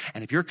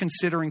 And if you're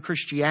considering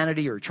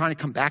Christianity or trying to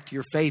come back to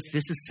your faith,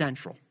 this is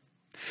central.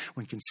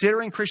 When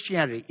considering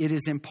Christianity, it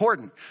is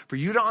important for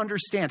you to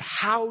understand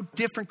how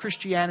different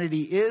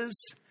Christianity is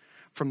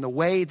from the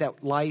way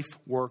that life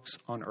works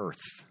on earth.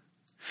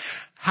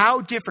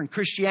 How different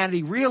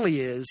Christianity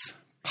really is,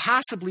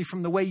 possibly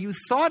from the way you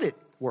thought it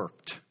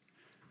worked.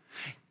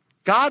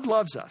 God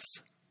loves us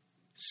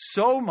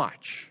so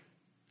much.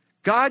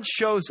 God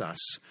shows us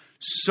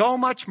so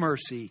much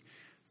mercy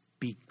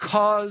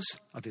because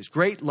of his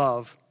great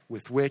love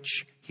with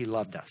which he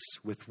loved us,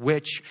 with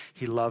which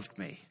he loved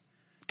me.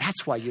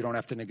 That's why you don't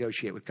have to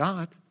negotiate with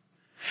God.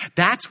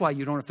 That's why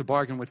you don't have to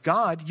bargain with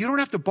God. You don't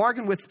have to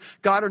bargain with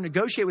God or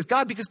negotiate with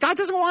God because God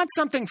doesn't want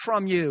something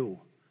from you.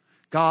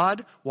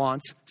 God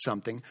wants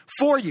something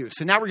for you.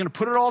 So now we're going to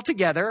put it all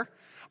together.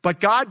 But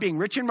God, being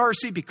rich in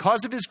mercy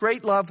because of his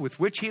great love with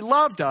which he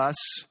loved us,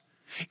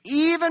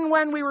 even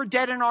when we were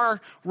dead in our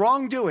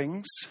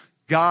wrongdoings,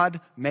 God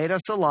made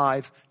us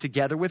alive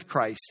together with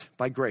Christ.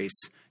 By grace,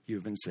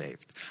 you've been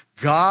saved.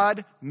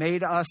 God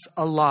made us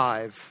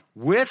alive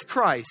with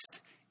Christ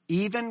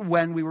even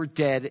when we were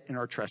dead in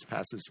our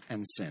trespasses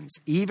and sins.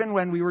 Even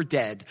when we were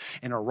dead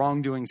in our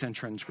wrongdoings and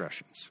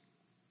transgressions.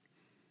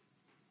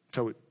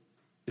 So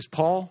is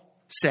Paul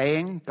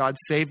saying God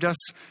saved us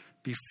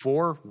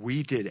before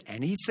we did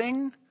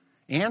anything?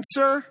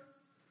 Answer.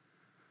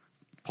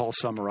 Paul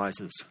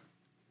summarizes.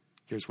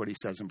 Here's what he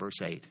says in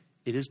verse 8.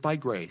 It is by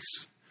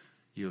grace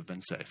you have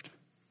been saved.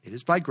 It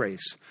is by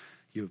grace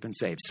you have been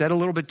saved. Said a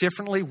little bit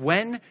differently,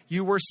 when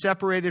you were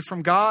separated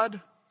from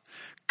God,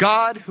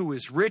 God, who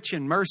is rich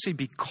in mercy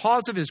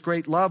because of his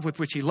great love with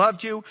which he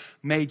loved you,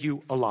 made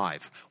you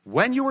alive.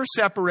 When you were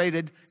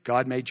separated,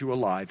 God made you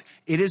alive.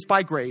 It is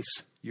by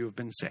grace you have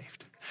been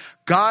saved.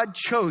 God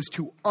chose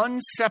to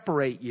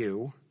unseparate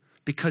you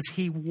because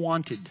he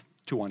wanted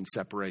to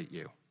unseparate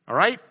you. All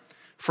right?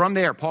 From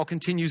there, Paul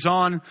continues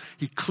on.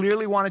 He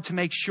clearly wanted to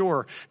make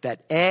sure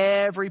that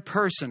every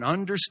person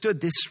understood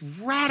this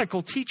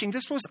radical teaching.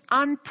 This was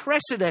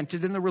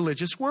unprecedented in the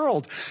religious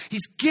world.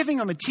 He's giving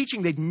them a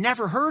teaching they'd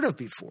never heard of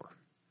before.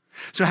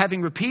 So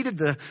having repeated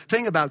the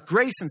thing about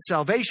grace and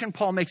salvation,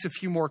 Paul makes a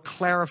few more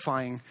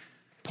clarifying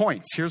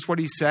points. Here's what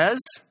he says,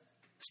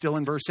 still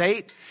in verse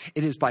 8.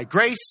 It is by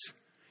grace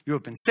you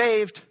have been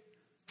saved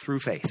through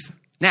faith.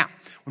 Now,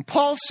 when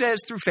Paul says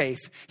through faith,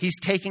 he's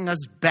taking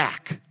us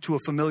back to a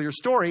familiar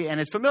story.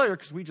 And it's familiar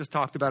because we just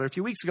talked about it a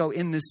few weeks ago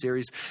in this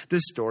series,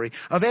 this story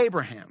of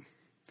Abraham.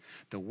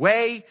 The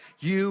way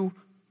you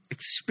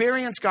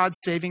experience God's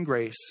saving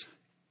grace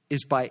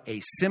is by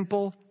a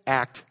simple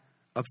act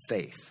of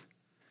faith.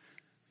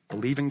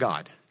 Believe in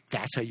God.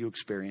 That's how you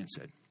experience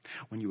it.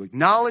 When you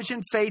acknowledge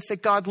in faith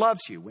that God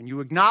loves you, when you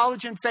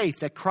acknowledge in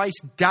faith that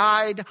Christ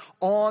died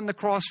on the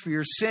cross for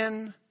your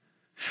sin,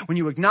 when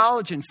you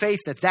acknowledge in faith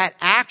that that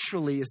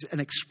actually is an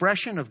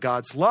expression of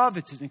God's love,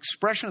 it's an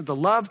expression of the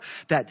love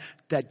that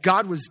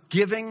God was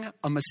giving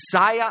a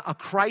Messiah, a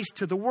Christ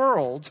to the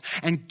world,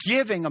 and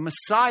giving a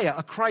Messiah,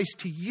 a Christ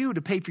to you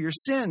to pay for your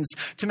sins,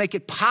 to make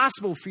it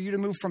possible for you to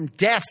move from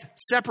death,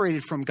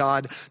 separated from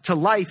God, to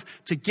life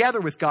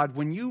together with God.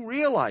 When you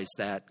realize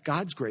that,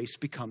 God's grace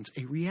becomes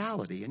a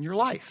reality in your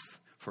life.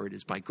 For it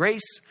is by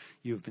grace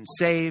you have been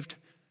saved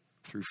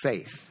through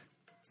faith.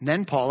 And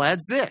then Paul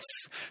adds this,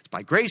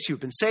 by grace you have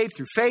been saved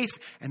through faith,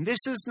 and this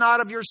is not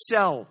of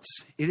yourselves.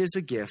 It is a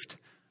gift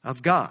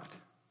of God.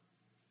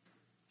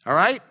 All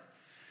right?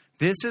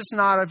 This is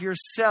not of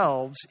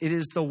yourselves. It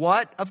is the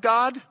what of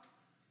God?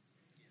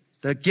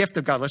 The gift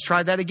of God. Let's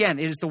try that again.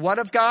 It is the what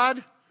of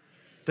God?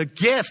 The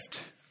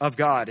gift of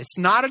God. It's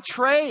not a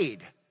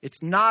trade.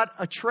 It's not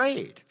a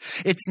trade.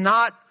 It's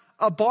not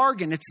a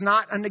bargain. It's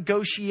not a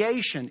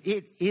negotiation.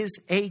 It is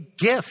a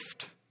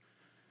gift.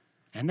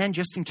 And then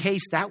just in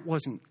case that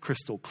wasn't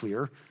crystal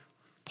clear,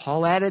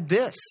 Paul added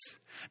this.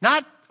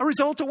 Not a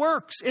result of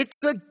works.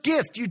 It's a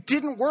gift. You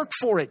didn't work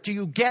for it. Do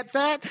you get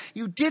that?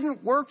 You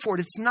didn't work for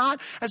it. It's not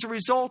as a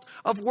result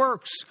of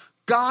works.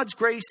 God's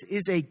grace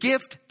is a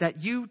gift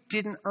that you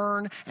didn't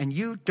earn and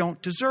you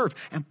don't deserve.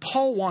 And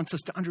Paul wants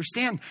us to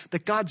understand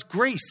that God's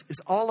grace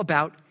is all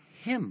about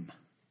him.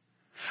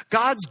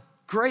 God's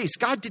grace.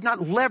 God did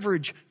not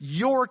leverage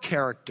your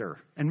character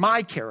and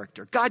my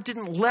character. God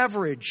didn't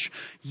leverage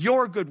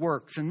your good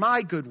works and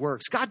my good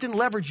works. God didn't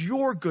leverage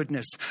your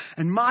goodness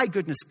and my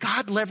goodness.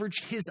 God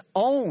leveraged his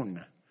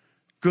own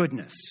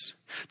goodness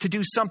to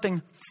do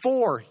something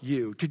for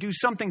you, to do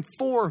something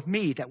for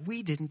me that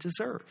we didn't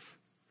deserve.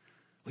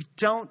 We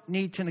don't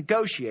need to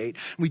negotiate.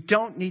 We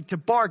don't need to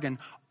bargain.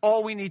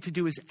 All we need to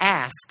do is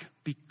ask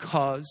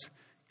because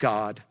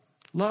God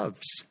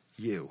loves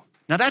you.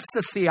 Now that's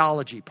the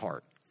theology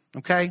part.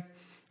 Okay?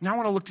 Now I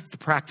want to look at the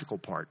practical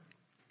part.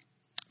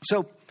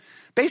 So,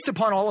 based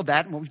upon all of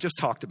that and what we've just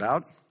talked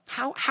about,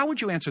 how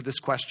would you answer this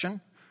question?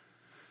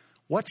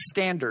 What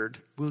standard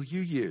will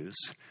you use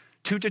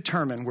to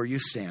determine where you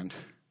stand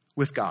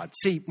with God?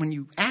 See, when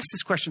you ask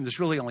this question, there's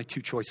really only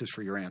two choices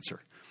for your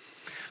answer.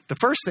 The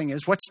first thing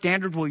is, what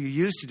standard will you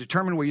use to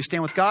determine where you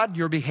stand with God?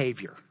 Your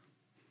behavior.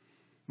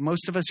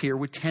 Most of us here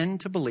would tend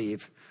to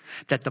believe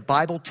that the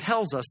Bible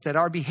tells us that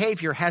our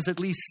behavior has at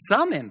least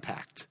some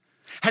impact,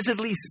 has at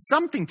least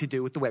something to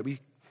do with the way we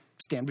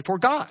stand before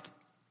God.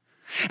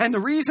 And the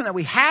reason that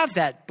we have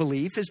that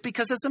belief is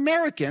because as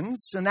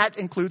Americans, and that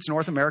includes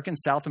North Americans,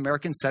 South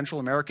Americans,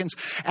 Central Americans,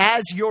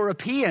 as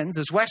Europeans,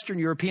 as Western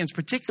Europeans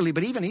particularly,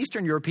 but even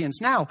Eastern Europeans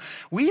now,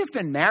 we have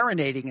been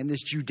marinating in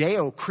this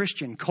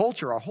Judeo-Christian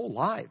culture our whole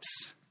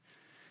lives.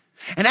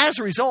 And as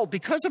a result,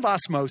 because of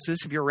osmosis,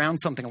 if you're around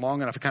something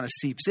long enough, it kind of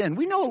seeps in.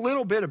 We know a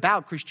little bit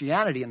about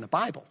Christianity in the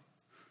Bible.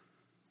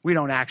 We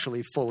don't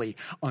actually fully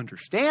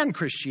understand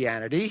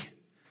Christianity,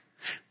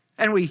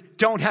 and we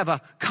don't have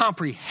a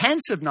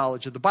comprehensive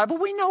knowledge of the Bible.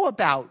 We know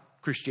about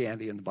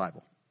Christianity in the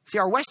Bible. See,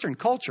 our Western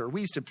culture,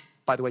 we used to,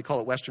 by the way, call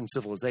it Western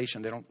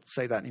civilization. They don't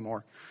say that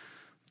anymore.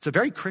 It's a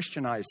very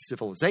Christianized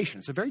civilization.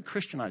 It's a very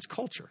Christianized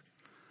culture.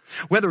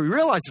 Whether we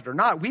realize it or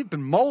not, we've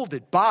been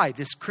molded by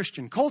this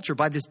Christian culture,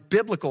 by this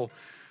biblical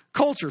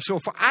culture. So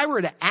if I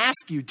were to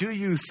ask you, do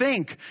you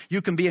think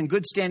you can be in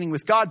good standing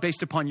with God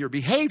based upon your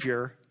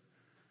behavior?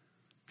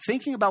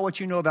 Thinking about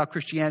what you know about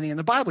Christianity and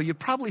the Bible, you'd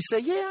probably say,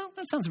 yeah,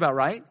 that sounds about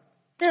right.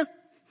 Yeah,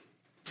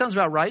 sounds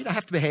about right. I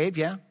have to behave,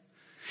 yeah.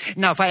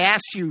 Now, if I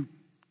asked you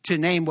to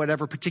name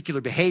whatever particular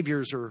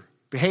behaviors or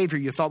behavior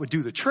you thought would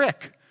do the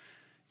trick,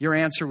 your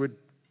answer would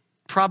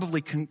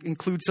probably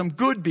include some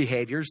good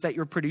behaviors that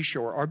you're pretty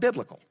sure are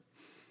biblical.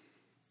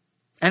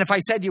 And if I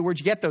said to you, where'd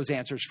you get those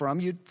answers from?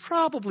 You'd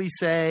probably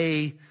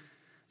say,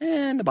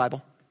 in the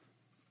Bible.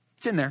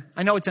 It's in there.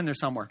 I know it's in there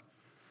somewhere.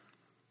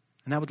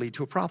 And that would lead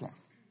to a problem.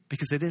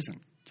 Because it isn't.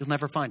 You'll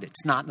never find it.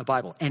 It's not in the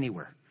Bible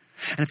anywhere.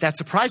 And if that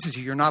surprises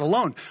you, you're not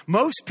alone.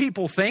 Most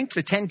people think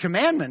the 10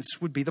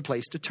 Commandments would be the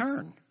place to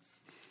turn.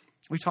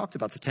 We talked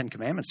about the 10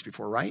 Commandments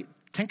before, right?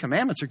 10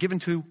 Commandments are given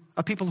to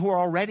a people who are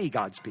already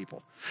God's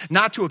people,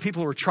 not to a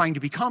people who are trying to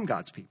become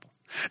God's people.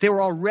 They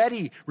were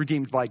already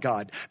redeemed by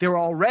God. They were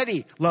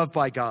already loved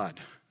by God.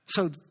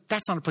 So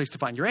that's not a place to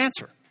find your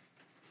answer.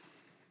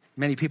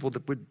 Many people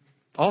that would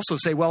also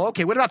say, well,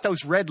 okay, what about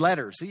those red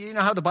letters? You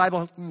know how the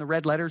Bible, in the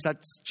red letters,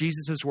 that's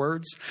Jesus'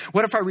 words.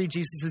 What if I read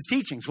Jesus'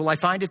 teachings? Will I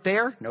find it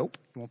there? Nope,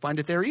 you won't find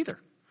it there either.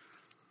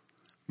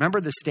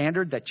 Remember the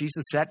standard that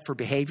Jesus set for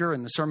behavior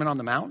in the Sermon on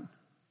the Mount?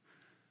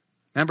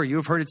 Remember, you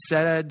have heard it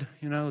said,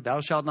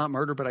 thou shalt not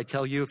murder, but I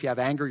tell you, if you have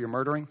anger, you're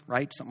murdering,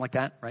 right? Something like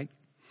that, right?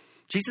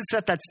 Jesus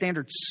set that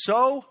standard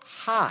so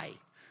high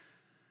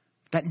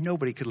that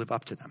nobody could live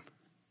up to them.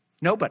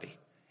 Nobody.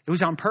 It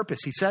was on purpose.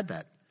 He said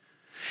that.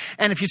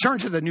 And if you turn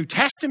to the New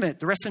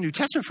Testament, the rest of the New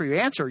Testament for your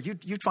answer,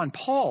 you'd find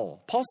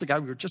Paul. Paul's the guy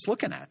we were just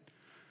looking at,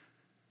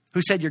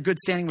 who said your good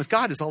standing with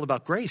God is all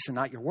about grace and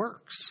not your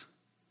works.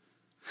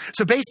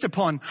 So based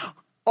upon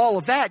all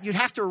of that, you'd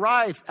have to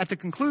arrive at the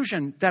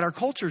conclusion that our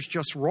culture is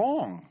just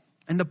wrong.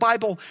 And the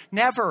Bible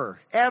never,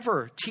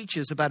 ever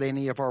teaches about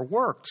any of our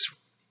works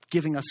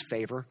giving us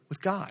favor with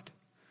God.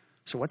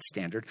 So what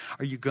standard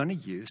are you going to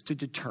use to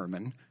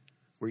determine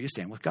where you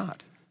stand with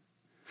God?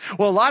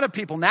 Well, a lot of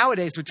people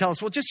nowadays would tell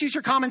us, well, just use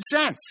your common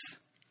sense. Have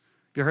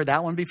you heard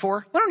that one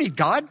before? I don't need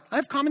God. I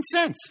have common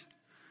sense.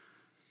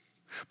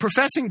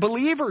 Professing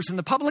believers in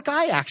the public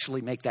eye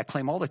actually make that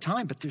claim all the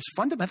time, but there's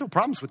fundamental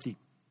problems with the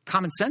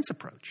common sense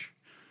approach.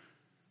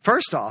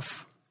 First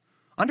off,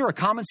 under a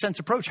common sense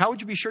approach, how would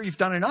you be sure you've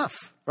done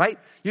enough, right?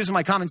 Using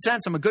my common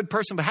sense, I'm a good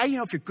person, but how do you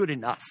know if you're good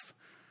enough?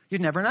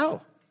 You'd never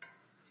know.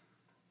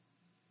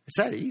 It's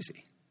that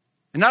easy.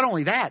 And not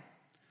only that,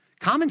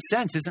 common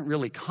sense isn't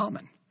really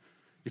common.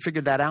 You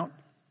figured that out?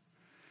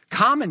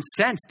 Common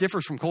sense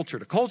differs from culture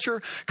to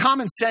culture.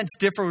 Common sense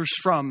differs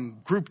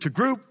from group to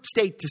group,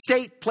 state to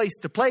state, place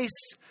to place.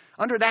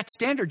 Under that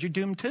standard, you're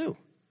doomed too.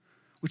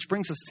 Which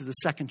brings us to the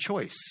second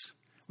choice,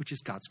 which is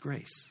God's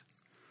grace.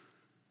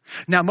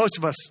 Now, most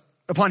of us,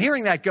 upon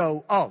hearing that,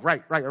 go, oh,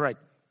 right.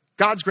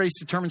 God's grace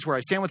determines where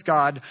I stand with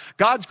God.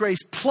 God's grace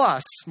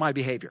plus my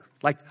behavior.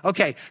 Like,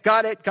 okay,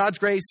 got it. God's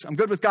grace. I'm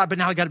good with God, but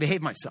now I got to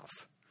behave myself.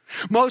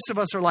 Most of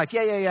us are like,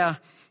 yeah.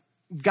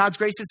 God's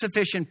grace is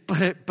sufficient,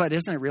 but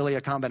isn't it really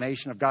a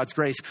combination of God's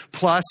grace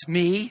plus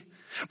me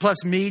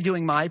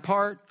doing my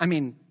part? I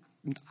mean,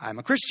 I'm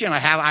a Christian. I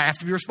have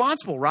to be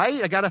responsible,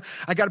 right? I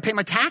gotta pay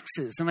my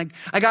taxes, and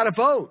I gotta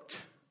vote.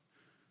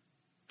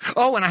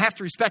 Oh, and I have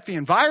to respect the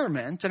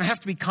environment, and I have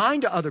to be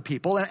kind to other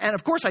people. And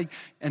of course,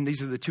 and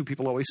these are the two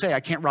people always say,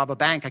 I can't rob a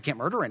bank, I can't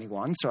murder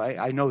anyone, so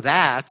I know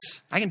that.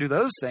 I can do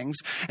those things.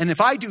 And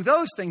if I do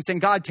those things, then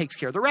God takes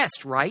care of the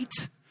rest, right?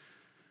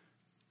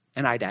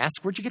 And I'd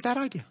ask, where'd you get that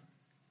idea?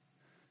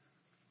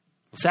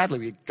 Well, sadly,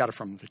 we got it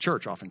from the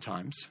church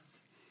oftentimes.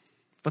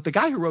 But the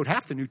guy who wrote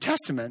half the New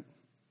Testament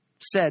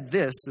said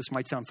this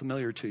might sound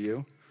familiar to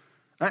you.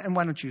 And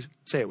why don't you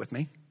say it with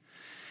me?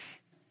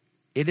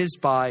 It is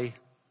by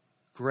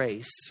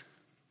grace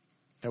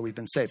that we've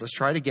been saved. Let's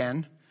try it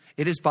again.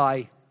 It is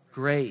by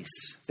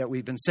grace that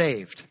we've been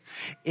saved.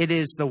 It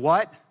is the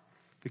what?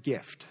 The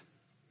gift.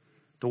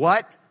 The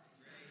what?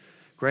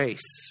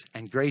 Grace.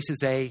 And grace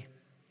is a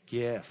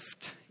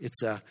gift.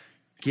 It's a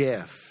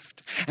gift.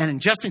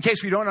 And just in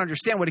case we don't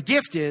understand what a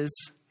gift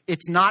is,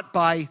 it's not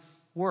by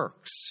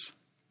works.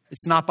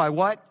 It's not by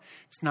what?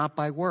 It's not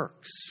by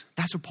works.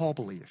 That's what Paul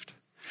believed.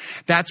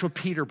 That's what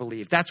Peter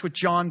believed. That's what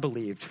John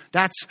believed.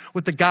 That's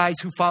what the guys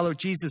who followed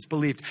Jesus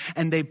believed.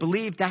 And they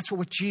believed that's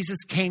what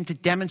Jesus came to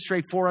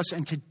demonstrate for us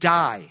and to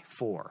die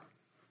for.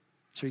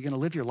 So you're going to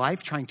live your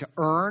life trying to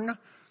earn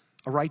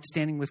a right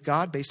standing with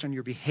God based on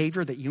your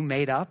behavior that you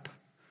made up?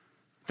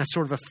 That's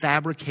sort of a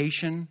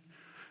fabrication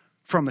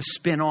from a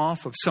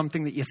spin-off of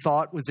something that you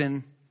thought was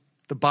in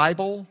the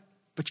Bible,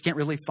 but you can't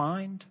really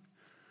find?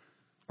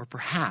 Or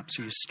perhaps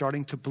are you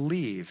starting to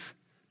believe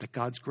that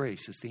God's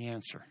grace is the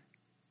answer?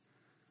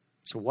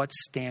 So what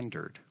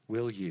standard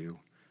will you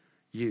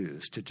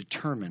use to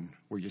determine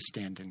where you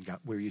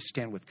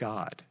stand with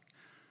God?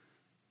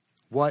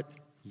 What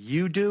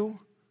you do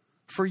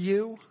for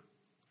you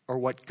or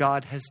what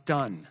God has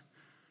done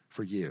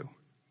for you?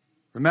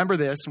 Remember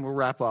this, and we'll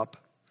wrap up.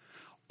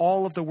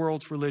 All of the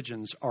world's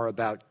religions are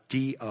about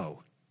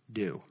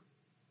do.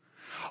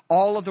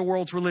 All of the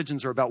world's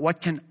religions are about what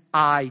can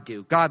I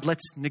do? God,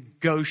 let's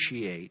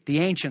negotiate. The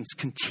ancients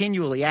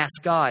continually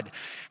ask God,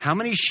 how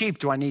many sheep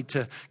do I need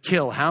to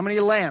kill? How many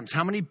lambs?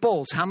 How many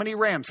bulls? How many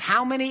rams?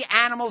 How many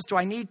animals do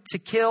I need to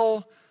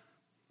kill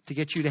to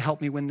get you to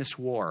help me win this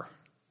war?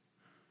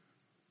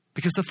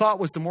 Because the thought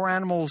was the more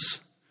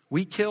animals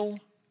we kill,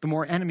 the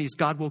more enemies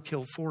God will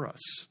kill for us.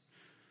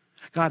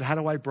 God, how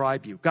do I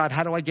bribe you? God,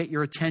 how do I get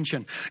your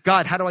attention?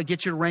 God, how do I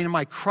get you to rain on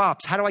my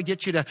crops? How do I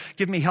get you to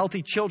give me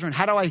healthy children?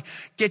 How do I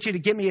get you to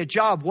give me a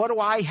job? What do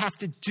I have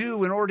to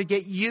do in order to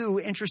get you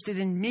interested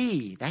in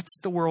me? That's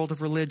the world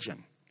of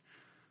religion.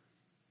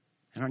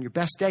 And on your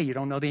best day, you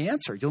don't know the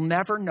answer. You'll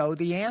never know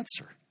the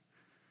answer.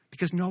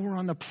 Because nowhere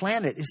on the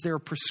planet is there a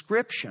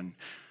prescription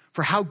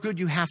for how good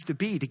you have to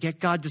be to get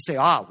God to say,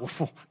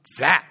 well,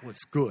 that was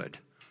good.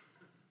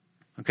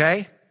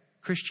 Okay?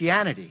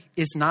 Christianity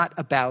is not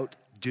about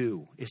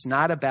do. It's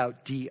not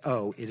about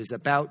D-O. It is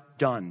about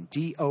done.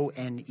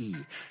 D-O-N-E.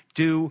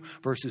 Do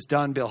versus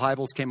done. Bill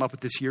Hybels came up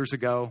with this years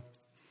ago.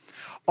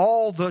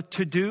 All the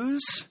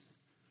to-dos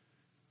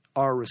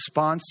are a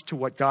response to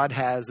what God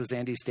has, as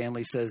Andy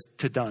Stanley says,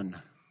 to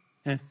done.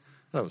 That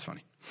was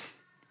funny.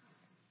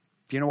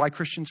 Do you know why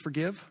Christians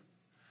forgive?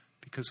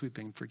 Because we've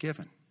been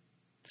forgiven.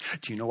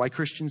 Do you know why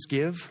Christians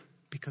give?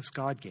 Because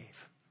God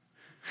gave.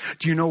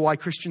 Do you know why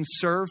Christians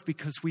serve?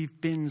 Because we've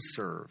been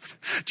served.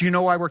 Do you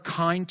know why we're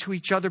kind to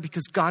each other?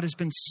 Because God has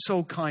been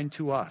so kind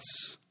to us.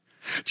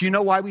 Do you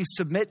know why we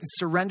submit and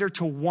surrender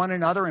to one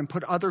another and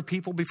put other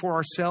people before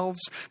ourselves?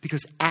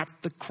 Because at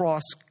the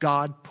cross,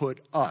 God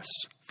put us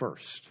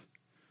first.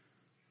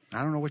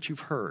 I don't know what you've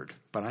heard,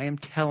 but I am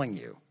telling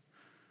you,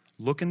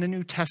 look in the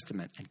New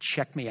Testament and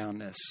check me on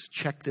this.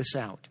 Check this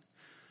out.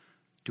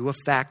 Do a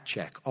fact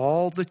check.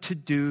 All the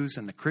to-dos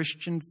in the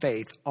Christian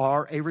faith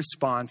are a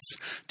response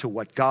to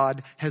what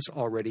God has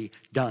already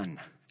done.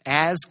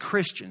 As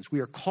Christians, we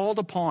are called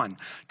upon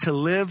to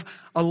live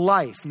a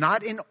life,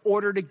 not in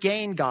order to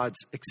gain God's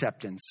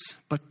acceptance,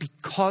 but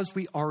because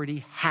we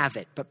already have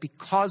it, but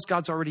because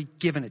God's already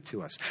given it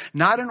to us.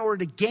 Not in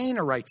order to gain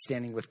a right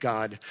standing with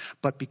God,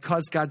 but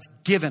because God's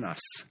given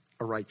us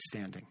a right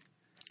standing.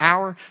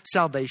 Our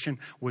salvation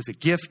was a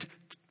gift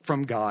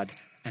from God.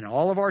 And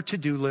all of our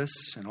to-do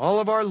lists and all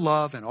of our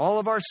love and all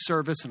of our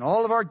service and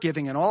all of our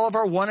giving and all of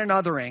our one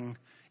anothering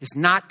is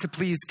not to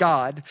please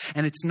God.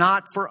 And it's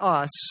not for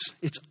us.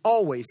 It's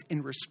always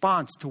in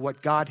response to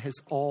what God has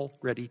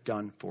already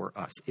done for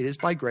us. It is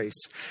by grace.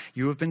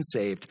 You have been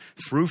saved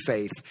through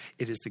faith.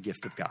 It is the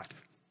gift of God.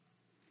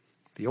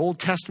 The Old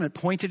Testament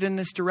pointed in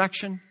this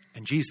direction,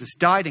 and Jesus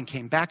died and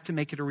came back to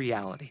make it a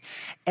reality.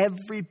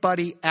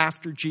 Everybody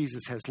after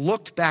Jesus has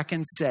looked back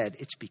and said,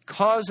 it's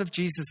because of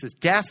Jesus'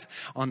 death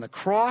on the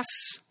cross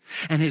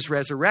and his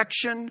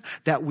resurrection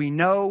that we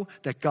know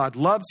that God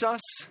loves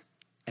us.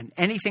 And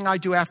anything I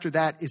do after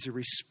that is a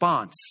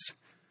response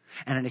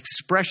and an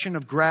expression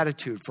of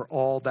gratitude for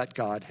all that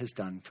God has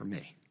done for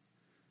me.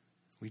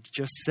 We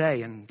just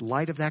say, in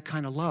light of that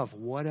kind of love,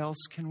 what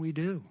else can we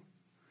do?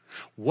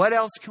 What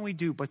else can we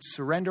do but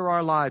surrender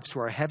our lives to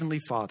our Heavenly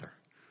Father,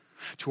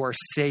 to our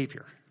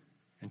Savior,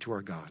 and to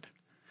our God?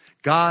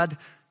 God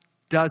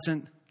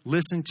doesn't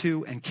listen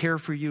to and care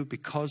for you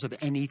because of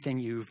anything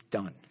you've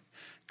done.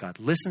 God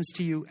listens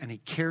to you and he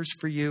cares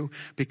for you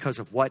because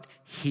of what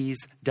he's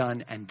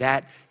done. And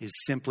that is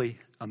simply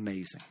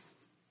amazing.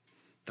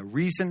 The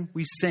reason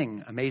we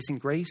sing Amazing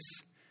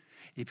Grace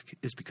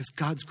is because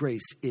God's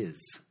grace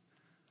is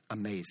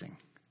amazing.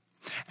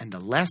 And the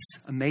less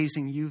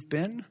amazing you've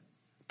been,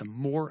 the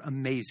more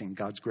amazing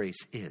God's grace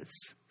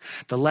is.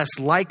 The less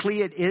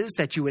likely it is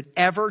that you would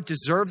ever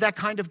deserve that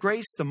kind of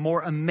grace, the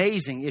more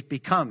amazing it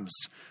becomes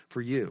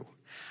for you.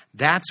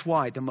 That's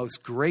why the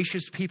most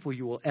gracious people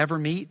you will ever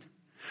meet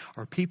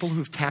are people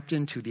who've tapped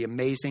into the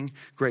amazing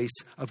grace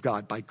of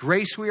God. By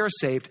grace we are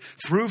saved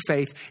through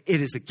faith. It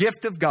is a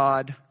gift of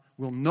God.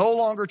 We'll no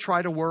longer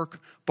try to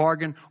work,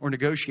 bargain, or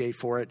negotiate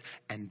for it.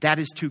 And that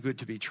is too good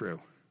to be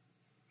true.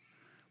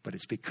 But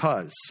it's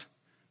because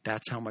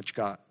that's how much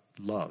God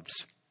loves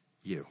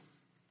you.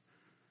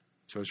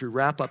 So as we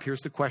wrap up,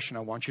 here's the question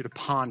I want you to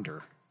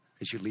ponder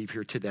as you leave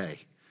here today.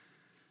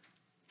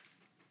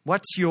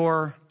 What's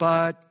your,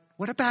 but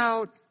what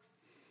about?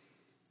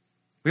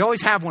 We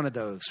always have one of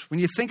those. When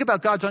you think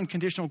about God's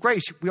unconditional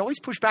grace, we always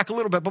push back a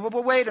little bit.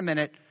 But wait a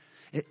minute.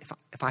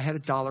 If I had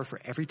 $1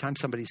 for every time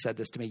somebody said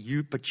this to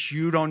me, but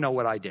you don't know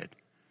what I did.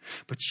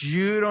 But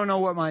you don't know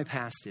what my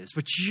past is.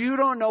 But you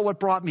don't know what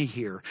brought me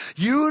here.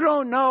 You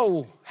don't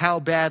know how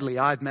badly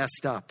I've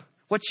messed up.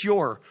 What's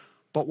your,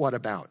 but what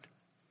about?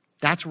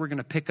 That's what we're going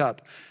to pick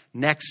up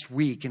next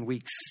week in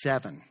week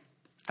 7.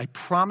 I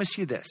promise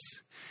you this.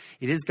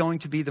 It is going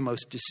to be the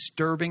most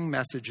disturbing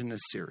message in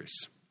this series.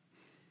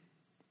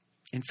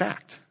 In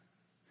fact,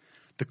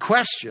 the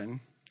question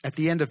at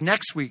the end of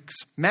next week's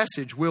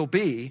message will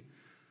be,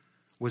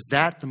 was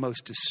that the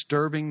most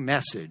disturbing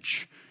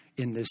message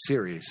in this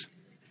series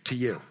to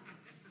you?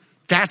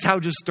 That's how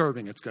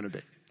disturbing it's going to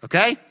be.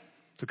 Okay?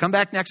 So come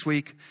back next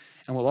week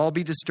and we'll all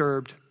be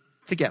disturbed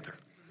together.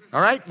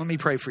 All right? Let me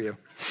pray for you.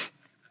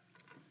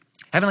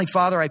 Heavenly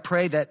Father, I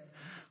pray that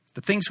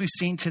the things we've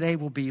seen today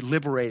will be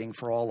liberating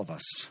for all of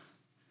us.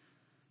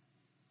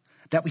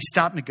 That we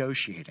stop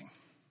negotiating.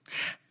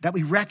 That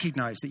we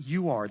recognize that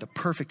you are the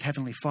perfect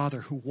Heavenly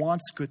Father who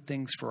wants good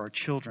things for our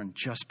children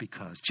just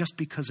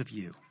because of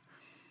you.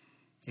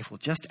 If we'll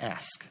just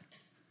ask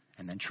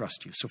and then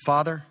trust you. So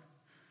Father,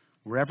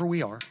 wherever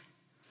we are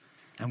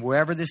and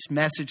wherever this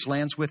message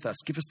lands with us,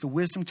 give us the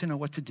wisdom to know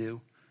what to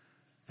do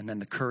and then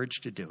the courage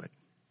to do it.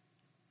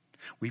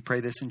 We pray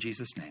this in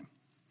Jesus' name.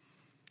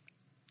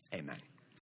 Amen.